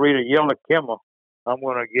 and I breed a yellow Kemmer, I'm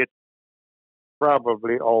going to get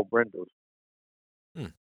probably all brindles.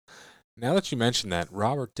 Hmm. Now that you mention that,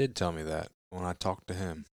 Robert did tell me that when I talked to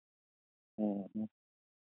him. Mm-hmm.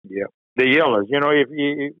 Yeah, the yellows. You know, if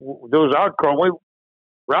you those outcross,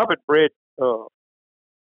 Robert bred a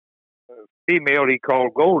female he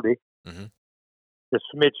called Goldie, Mm-hmm. the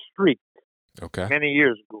Smith Streak, Okay. many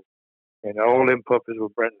years ago, and all them puppies were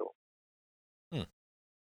brindle. Hmm.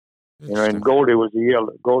 You know, and Goldie was a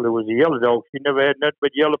yellow. Goldie was a yellow dog. She never had nothing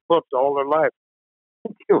but yellow pups all her life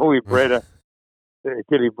until he bred her.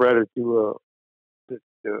 Until he bred her to the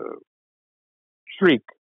Streak,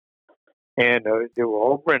 and they were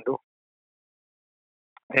all brindle.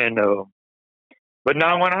 And but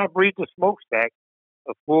now when I breed the smokestack,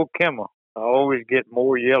 a full Kemmer, I always get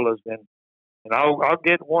more yellows than, and I'll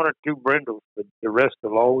get one or two brindles, but the rest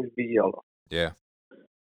will always be yellow. Yeah.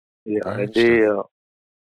 Yeah, Very and they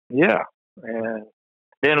yeah, and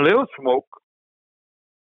then Lil Smoke.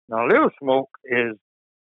 Now Lil Smoke is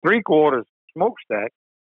 3/4 smokestack.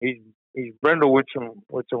 He's brindle with some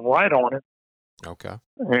white on it. Okay.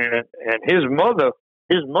 And his mother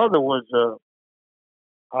was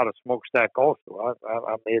out of smokestack also.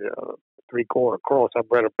 I made a 3/4 cross. I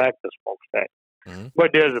bred her back to smokestack. Mm-hmm.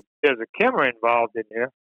 But there's a Kemmer involved in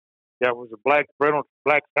there that was a black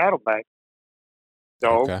saddleback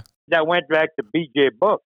dog that went back to B.J.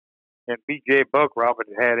 Buck. And B.J. Buck, Robert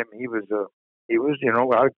had him. He was a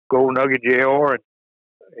Gold Nugget Jr. and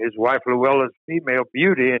his wife Luella's female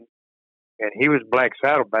beauty, and he was black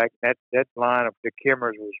saddleback. That line of the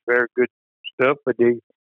Kemmers was very good stuff. But you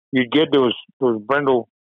get those black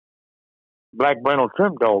brindle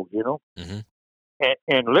trim dogs, you know. Mm-hmm.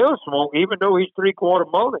 And Lil Smoke, even though he's 3/4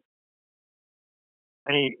 mullet,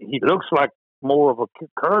 and he looks like more of a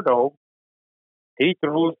cur dog, he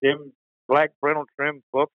throws them black brindle trim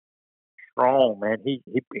pups strong, man.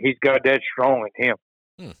 He's got that strong in him,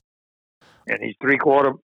 and he's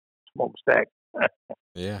 3/4 smokestack.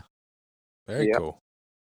 Yeah, very cool.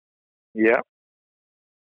 Yeah,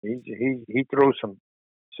 he throws some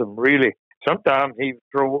really. Sometimes he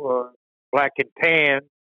throw black and tan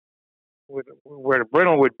where the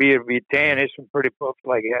brindle would be. It'd be tan. There's some pretty pups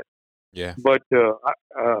like that. Yeah. But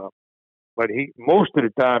he most of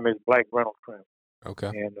the time is black brindle trim. Okay.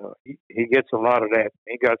 And he gets a lot of that.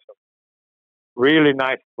 He got some really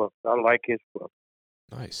nice pups. I like his pups.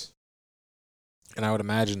 Nice. And I would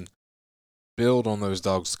imagine build on those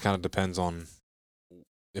dogs kind of depends on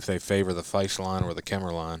if they favor the Feist line or the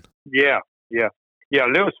Kemmer line. Yeah.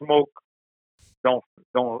 Lil Smoke don't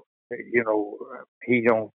he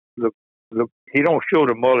don't look he don't show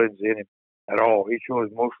the mullins in him at all. He shows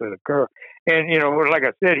mostly the cur. And like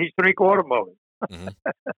I said, he's 3/4 mullins. Mm-hmm.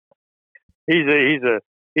 he's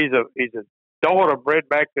a daughter bred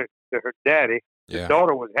back to her daddy. Yeah. His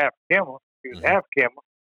daughter was half Kemmer. She was half Kemmer.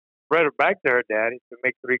 Bred her back to her daddy to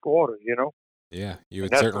make 3/4. Yeah, you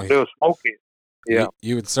would and that's certainly. What Lil Smoke is. Yeah,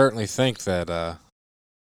 you would certainly think that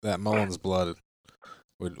that Mullins blood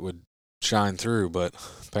would shine through, but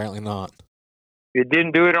apparently not. It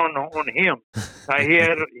didn't do it on him. He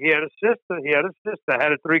had a sister. He had a sister.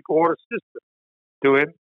 Had a 3/4 sister to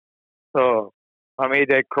him. So I made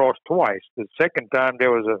that cross twice. The second time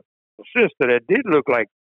there was a sister that did look like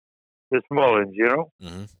this Mullins,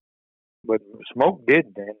 Mm-hmm. But Smoke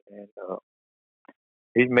didn't, and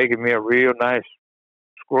he's making me a real nice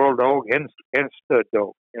squirrel dog and stud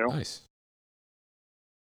dog. Nice.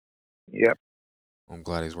 Yep. I'm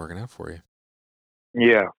glad he's working out for you.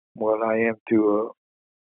 Yeah. Well, I am too.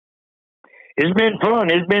 It's been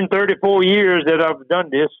fun. It's been 34 years that I've done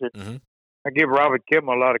this. Mm-hmm. I give Robert Kim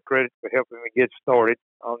a lot of credit for helping me get started.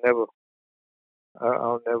 I'll never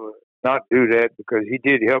not do that because he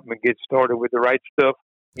did help me get started with the right stuff.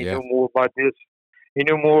 He knew more about this. He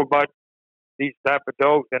knew more about these type of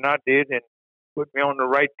dogs than I did, and put me on the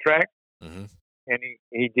right track. Mm-hmm. And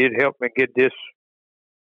he did help me get this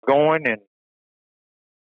going,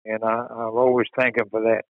 and I'll always thank him for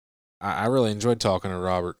that. I really enjoyed talking to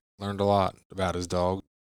Robert. Learned a lot about his dog.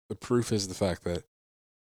 The proof is the fact that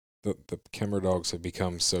the Kemmer dogs have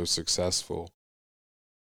become so successful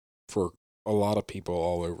for a lot of people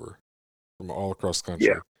all over, from all across the country.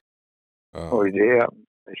 Yeah. Yeah,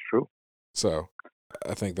 that's true. So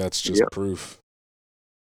I think that's just proof.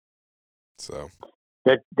 So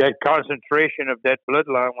that concentration of that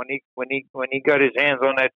bloodline when he got his hands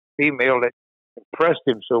on that female, that impressed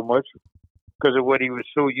him so much because of what he was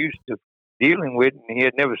so used to dealing with, and he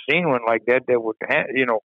had never seen one like that would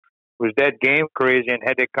was that game crazy and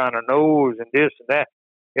had that kind of nose and this and that.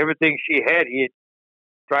 Everything she had, he had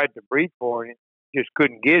tried to breed for it and just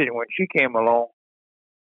couldn't get it. And when she came along,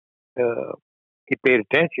 he paid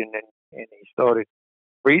attention and he started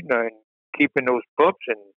breeding her and keeping those pups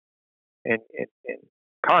and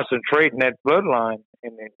concentrating that bloodline.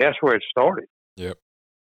 And that's where it started. Yep.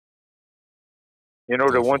 You know,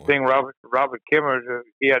 the one Definitely. thing Robert Kimmer,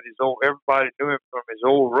 he had his old, everybody knew him from his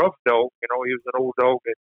old rough dog. You know, he was an old dog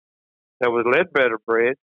that was Ledbetter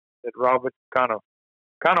bred, that Robert kind of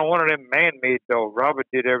one of them man-made dogs. Robert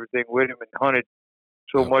did everything with him and hunted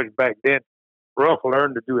so Yep. much back then. Ruff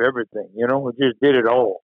learned to do everything, you know, he just did it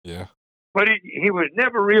all. Yeah. But he was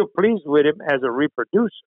never real pleased with him as a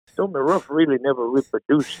reproducer. Told me Ruff really never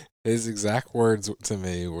reproduced. His exact words to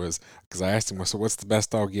me was, because I asked him, so what's the best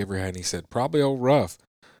dog you ever had? And he said, probably old Ruff.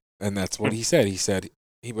 And that's what he said. He said,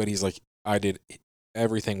 but he's like, I did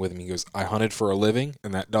everything with him. He goes, I hunted for a living,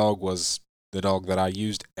 and that dog was the dog that I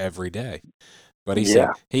used every day. But he said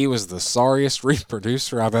he was the sorriest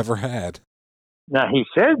reproducer I've ever had. Now, he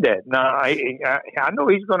said that. Now, I know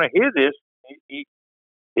he's going to hear this.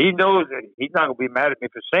 He knows that he's not going to be mad at me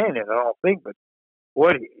for saying it, I don't think. But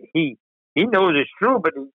what he knows it's true,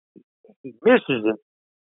 but he misses it.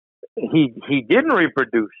 He didn't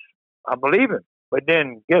reproduce. I believe him. But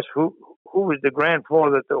then, guess who was the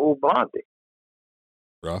grandfather to old Blondie?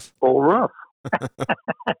 Ruff. Old Ruff.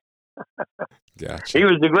 Gotcha. He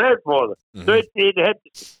was the grandfather. Mm-hmm. So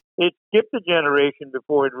it skipped a generation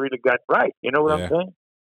before it really got right. You know what I'm saying?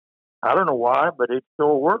 I don't know why, but it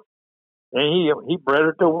still worked. And he bred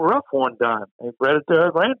it to Ruff one time. He bred it to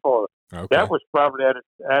her grandfather. Okay. That was probably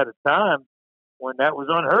at a time when that was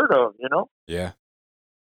unheard of, you know? Yeah.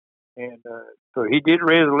 And so he did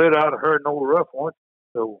raise a lid out of her and old Ruff once.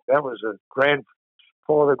 So that was a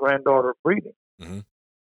grandfather-granddaughter breeding. Mm-hmm.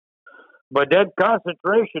 But that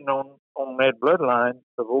concentration on that bloodline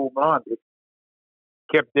of old Blondie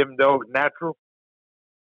kept them dogs natural.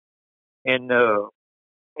 And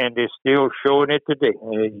they're still showing it today.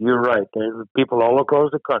 You're right. There's people all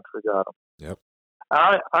across the country got them. Yep.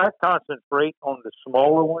 I concentrate on the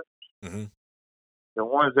smaller ones. Mm-hmm. The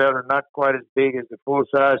ones that are not quite as big as the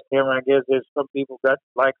full-size camera. I guess there's some people that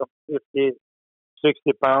like them 50,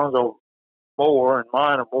 60 pounds or more, and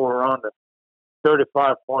mine are more around the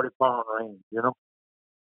 35, 40-pound range, you know.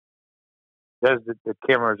 That's the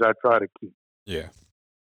cameras I try to keep. Yeah.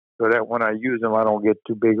 So that when I use them, I don't get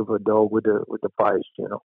too big of a dog with the feist, you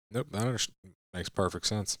know. Nope, that makes perfect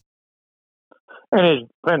sense. And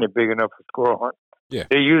it's plenty big enough for squirrel hunt. Yeah.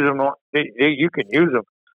 They use them on. You can use them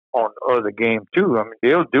on other game too. I mean,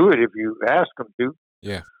 they'll do it if you ask them to.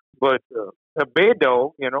 Yeah. But a bay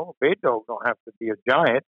dog, you know, a bay dog don't have to be a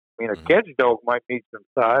giant. I mean, a catch dog might need some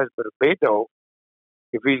size, but a bay dog,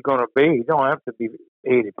 if he's going to bay, he don't have to be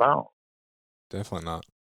 80 pounds. Definitely not.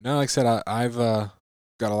 No, like I said, I've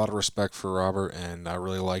got a lot of respect for Robert, and I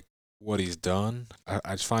really like what he's done. I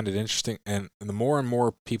just find it interesting, and the more and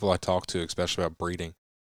more people I talk to, especially about breeding,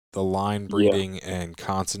 the line breeding and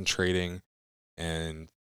concentrating, and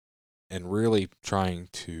really trying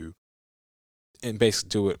to, and basically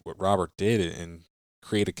do what Robert did and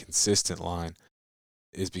create a consistent line,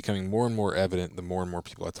 is becoming more and more evident the more and more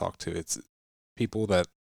people I talk to. It's people that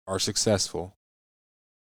are successful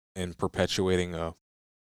in perpetuating a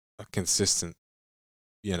consistent,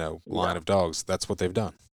 line of dogs. That's what they've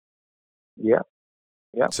done. Yeah.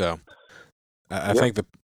 Yeah. So I think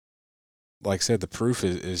like I said, the proof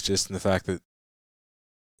is just in the fact that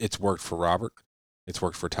it's worked for Robert. It's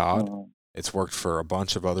worked for Todd. Mm-hmm. It's worked for a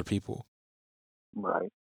bunch of other people.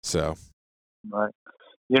 Right. So. Right.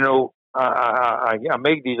 You know, I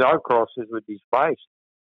make these outcrosses with these feist,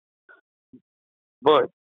 but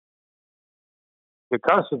the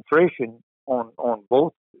concentration on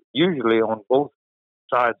both, usually on both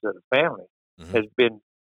sides of the family, has been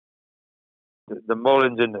the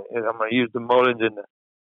Mullins and I'm going to use the Mullins and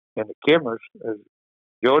the Kimmers.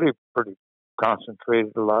 Jody pretty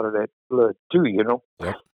concentrated a lot of that blood too, you know.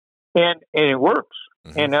 Yep. And it works.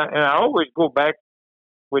 And I always go back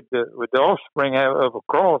with the offspring of a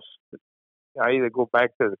cross. I either go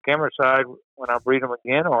back to the Kimmer side when I breed them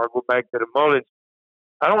again, or I go back to the Mullins.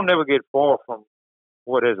 I don't never get far from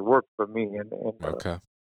what has worked for me, and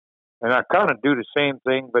I kind of do the same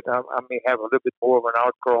thing, but I may have a little bit more of an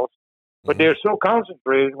outcross. But they're so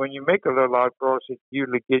concentrated. When you make a little outcross, you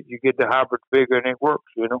get the hybrid bigger, and it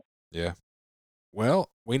works, you know. Yeah. Well,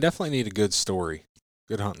 we definitely need a good story,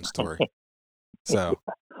 good hunting story. So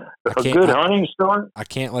good hunting story. I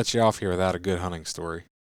can't let you off here without a good hunting story.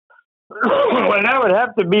 Well, that would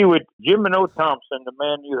have to be with Jim and O. Thompson, the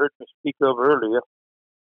man you heard me speak of earlier,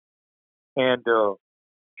 and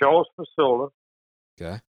Charles Fasola.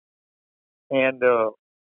 Okay. And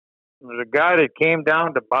There was a guy that came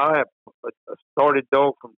down to buy a started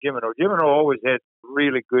dog from Jimino. Jimino always had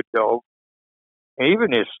really good dogs, and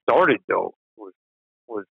even his started dog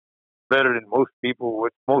was better than what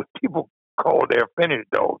most people call their finished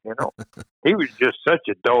dog. He was just such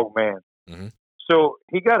a dog man. Mm-hmm. So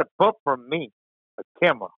he got a pup from me, a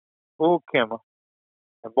Kemmer, full Kemmer,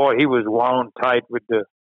 and boy, he was wound tight with the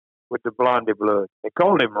blondie blood. They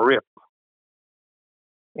called him Rip,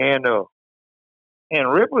 and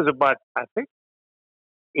Rip was about, I think,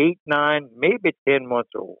 8, 9, maybe 10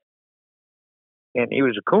 months old, and he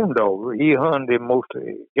was a coon dog. He hunted him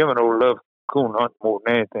mostly. Jimino loved coon hunt more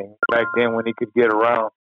than anything back then when he could get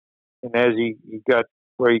around. And as he got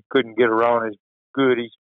where he couldn't get around as good, he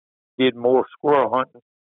did more squirrel hunting.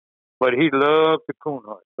 But he loved the coon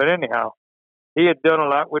hunt. But anyhow, he had done a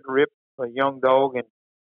lot with Rip, a young dog,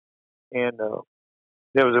 and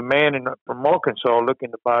there was a man from Arkansas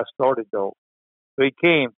looking to buy a started dog. So he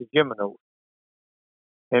came to Jimino.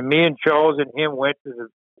 And me and Charles and him went to the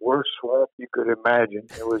worst swamp you could imagine.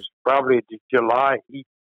 It was probably the July heat.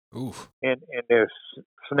 Oof. And there's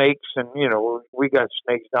snakes, and we got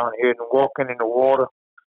snakes down here, and walking in the water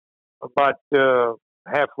about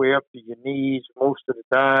halfway up to your knees most of the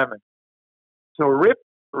time. And so Rip,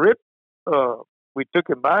 we took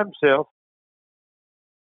him by himself,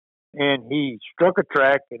 and he struck a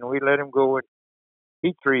track, and we let him go. And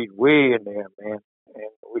he treed way in there, man.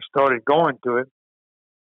 And we started going to him,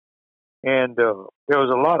 and there was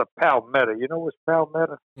a lot of palmetto. You know what's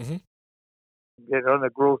palmetto? Mm-hmm. That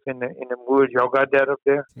undergrowth in the woods. Y'all got that up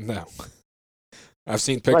there? No. I've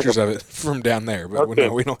seen pictures of it from down there, but okay.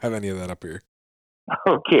 No, we don't have any of that up here.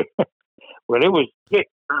 Okay. Well, it was thick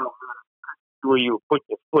where you would put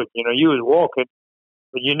your foot. You was walking,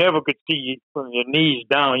 but you never could see from your knees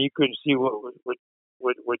down. You couldn't see what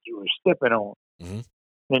you were stepping on. Mm-hmm.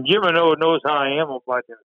 And Jimino knows how I am about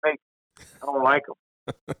them snakes. I don't like them.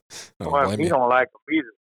 He don't like them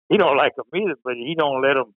either. He don't like them either, but he don't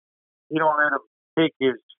let them. He don't let him take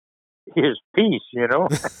his piece.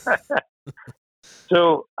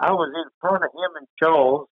 So I was in front of him and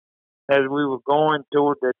Charles as we were going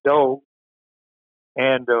toward the dog,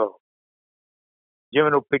 and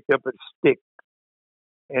Jimino picked up a stick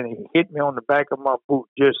and he hit me on the back of my boot,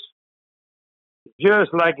 just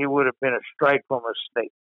like it would have been a strike from a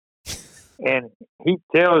snake. And he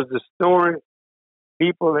tells the story,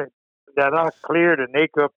 people that I cleared an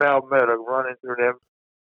acre of palmetto running through them.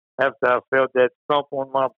 After I felt that thump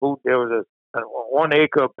on my boot, there was a 1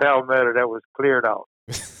 acre of palmetto that was cleared out.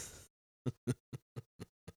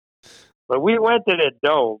 But we went to that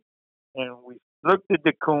dog, and we looked at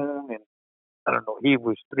the coon, and I don't know, he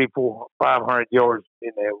was 300, 400, 500 yards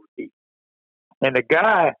in there with me. And the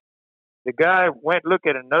guy went look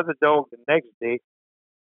at another dog the next day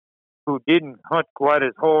who didn't hunt quite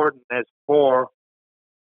as hard and as far,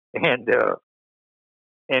 and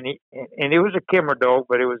it was a Kimmer dog,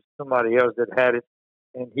 but it was somebody else that had it,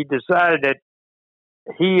 and he decided that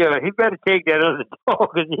he better take that other dog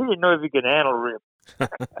because he didn't know if he could handle Rip.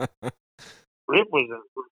 Rip was a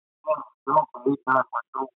dog for 8, 9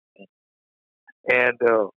 months old, and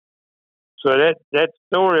so that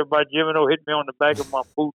story about Jimino hit me on the back of my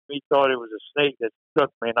boot. He thought it was a snake that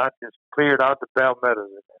stuck me, and I just cleared out the palmettos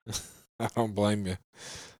in there. I don't blame you.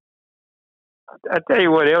 I tell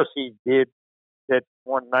you what else he did. That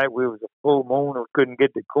one night we was a full moon and couldn't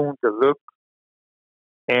get the coon to look,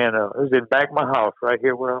 and it was in back of my house right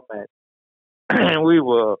here where I'm at. And we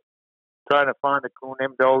were trying to find the coon.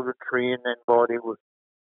 Them dogs were treeing, and boy,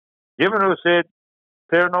 Jimino said,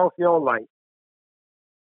 "Turn off your light."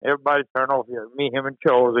 Everybody turn off me, him, and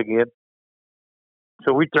Charles again.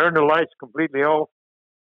 So we turned the lights completely off,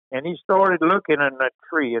 and he started looking in that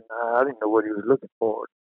tree, and I didn't know what he was looking for.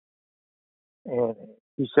 And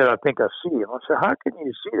he said, "I think I see him." I said, "How can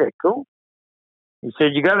you see that coon?" He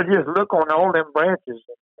said, "You got to just look on all them branches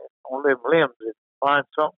and on them limbs and find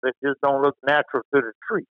something that just don't look natural to the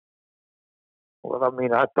tree." Well, I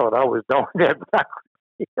mean, I thought I was doing that backwards.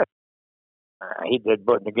 I hit that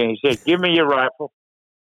button again. He said, "Give me your rifle."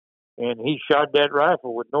 And he shot that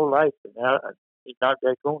rifle with no light, and he knocked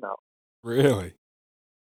that coon out. Really?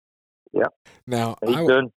 Yeah. Now,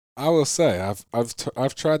 I will say,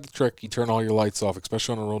 I've tried the trick. You turn all your lights off,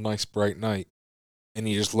 especially on a real nice bright night, and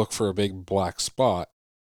you just look for a big black spot.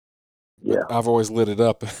 But yeah. I've always lit it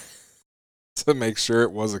up to make sure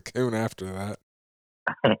it was a coon after that.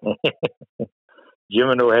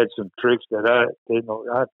 Jimino had some tricks that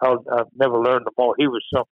I've never learned them all. He was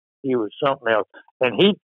something else, and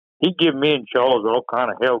he'd give me and Charles all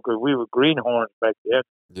kind of hell because we were greenhorns back then.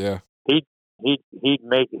 Yeah. He'd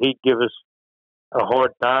give us a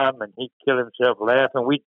hard time, and he'd kill himself laughing.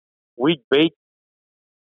 we'd bait,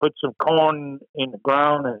 put some corn in the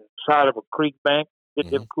ground and side of a creek bank, get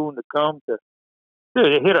them coon to come to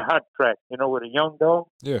hit a hot track, with a young dog.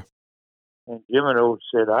 Yeah. And Jimino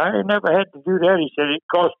said, I ain't never had to do that. He said, it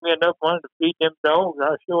cost me enough money to feed them dogs.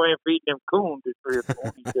 I sure ain't feeding them coons at 3 or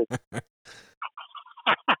 4.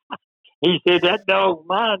 He said, that dog's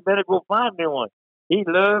mine. Better go find me one. He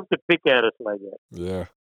loved to pick at us like that. Yeah.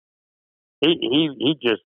 He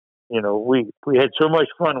just, we had so much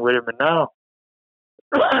fun with him. And now,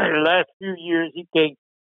 the last few years, he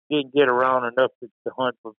didn't get around enough to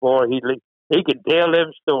hunt. But boy, he can tell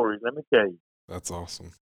them stories. Let me tell you. That's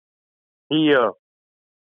awesome. I'll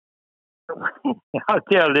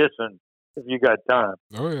tell this one if you got time.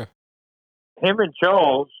 Oh yeah. Him and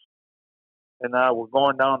Charles and I were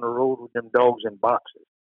going down the road with them dogs in boxes,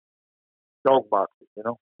 dog boxes,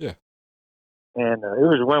 Yeah. And it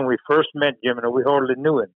was when we first met Jim, and we hardly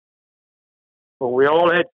knew him. But we all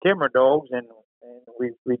had timber dogs, and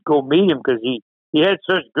we'd go meet him because he had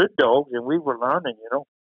such good dogs, and we were learning,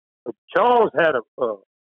 But Charles had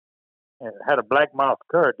a black mouth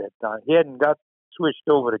cur at that time. He hadn't got switched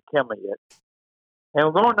over to Kemmer yet. And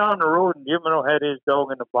we're going down the road, and Jimino had his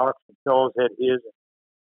dog in the box, and Charles had his. And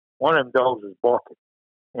one of them dogs was barking.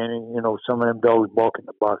 And, some of them dogs bark in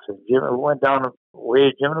the box. And Jimino went down the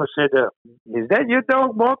way. Jimino said, is that your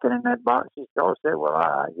dog barking in that box? And Charles said, well,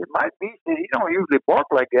 it might be. He said, he don't usually bark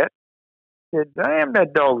like that. He said, damn,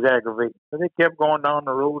 that dog's aggravating. So they kept going down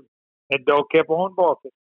the road. That dog kept on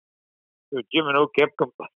barking. So Jimino kept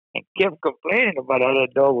complaining about how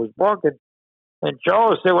that dog was barking. And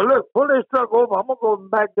Charles said, well, look, pull this truck over. I'm going to go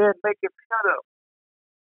back there and make him shut up.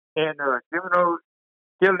 And Jimino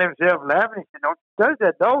killed himself laughing. He said, don't touch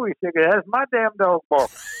that dog. He said, that's my damn dog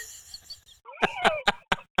barking.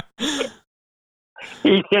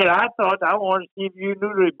 He said, I wanted to see if you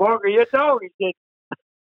knew the bark of your dog. He said,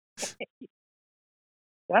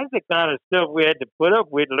 that's the kind of stuff we had to put up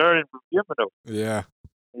with learning from Jimino. Yeah.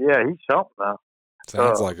 Yeah, he's something now.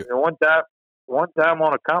 Sounds like it. One time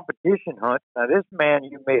on a competition hunt. Now this man,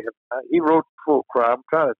 you may have, he wrote Full Cry. I'm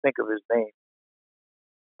trying to think of his name.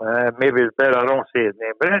 Maybe it's better I don't say his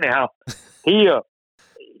name. But anyhow,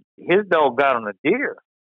 his dog got on a deer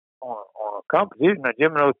on a competition. Now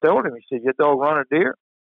Jimino told him, he said, your dog run a deer?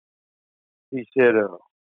 He said,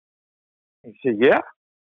 yeah.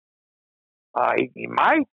 He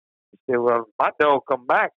might. He said, well, my dog come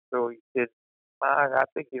back. So he said, I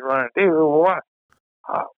think he's running a deer. Well,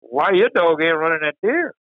 why your dog ain't running that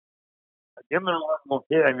deer? Jimino wasn't going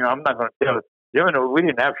to tell him. I'm not going to tell him. Jimino, we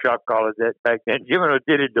didn't have shock collars back then. Jimino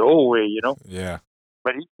did it the old way, Yeah.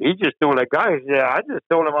 But he just told that guy, he said, I just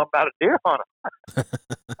told him I'm about a deer hunter.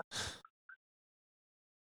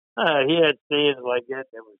 He had sayings like that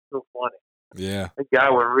was so funny. Yeah. The guy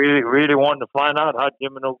was really, really wanting to find out how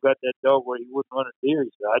Jimino got that dog where he wouldn't run a deer. He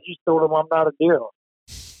said, I just told him I'm not a deer hunter.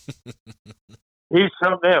 He's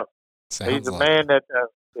something else. He's a man that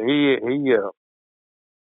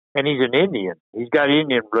and he's an Indian. He's got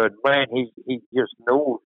Indian blood. Man, he just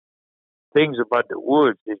knows things about the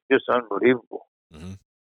woods. It's just unbelievable. Mm-hmm.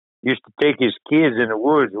 Used to take his kids in the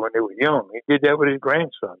woods when they were young. He did that with his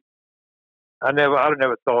grandson. I'd never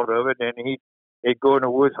thought of it. And he'd go in the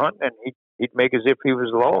woods hunting, and he'd make as if he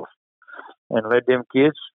was lost, and let them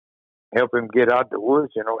kids help him get out the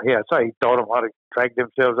woods. Yeah, that's how he taught them how to track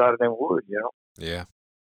themselves out of them woods. Yeah.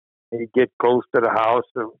 He'd get close to the house,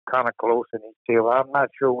 kind of close, and he'd say, well, I'm not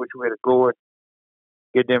sure which way to go, and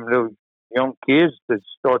get them little young kids to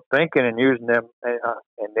start thinking and using them,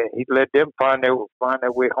 and then he'd let them find their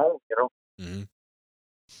way home, Mm-hmm.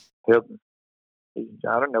 Help.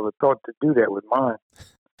 I'd have never thought to do that with mine.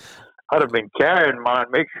 I'd have been carrying mine,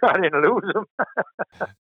 make sure I didn't lose them.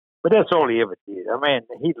 But that's all he ever did. I mean,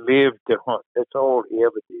 he lived to hunt. That's all he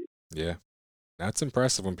ever did. Yeah. That's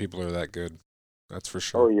impressive when people are that good. That's for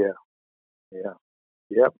sure. Oh, yeah. Yeah.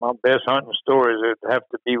 Yep, my best hunting stories would have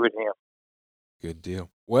to be with him. Good deal.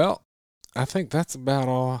 Well, I think that's about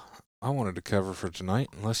all I wanted to cover for tonight,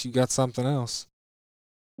 unless you got something else.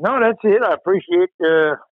 No, that's it. I appreciate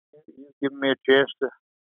you giving me a chance to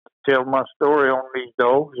tell my story on these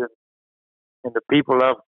dogs and the people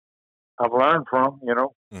I've learned from.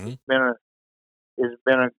 Mm-hmm. It's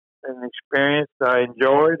been an experience I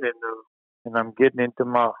enjoyed, and I'm getting into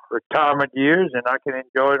my retirement years, and I can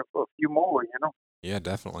enjoy it for a few more. Yeah,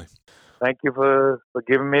 definitely. Thank you for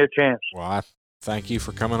giving me a chance. Well, I thank you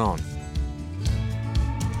for coming on.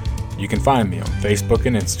 You can find me on Facebook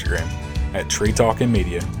and Instagram at Tree Talking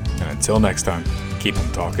Media. And until next time, keep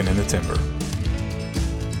them talking in the timber.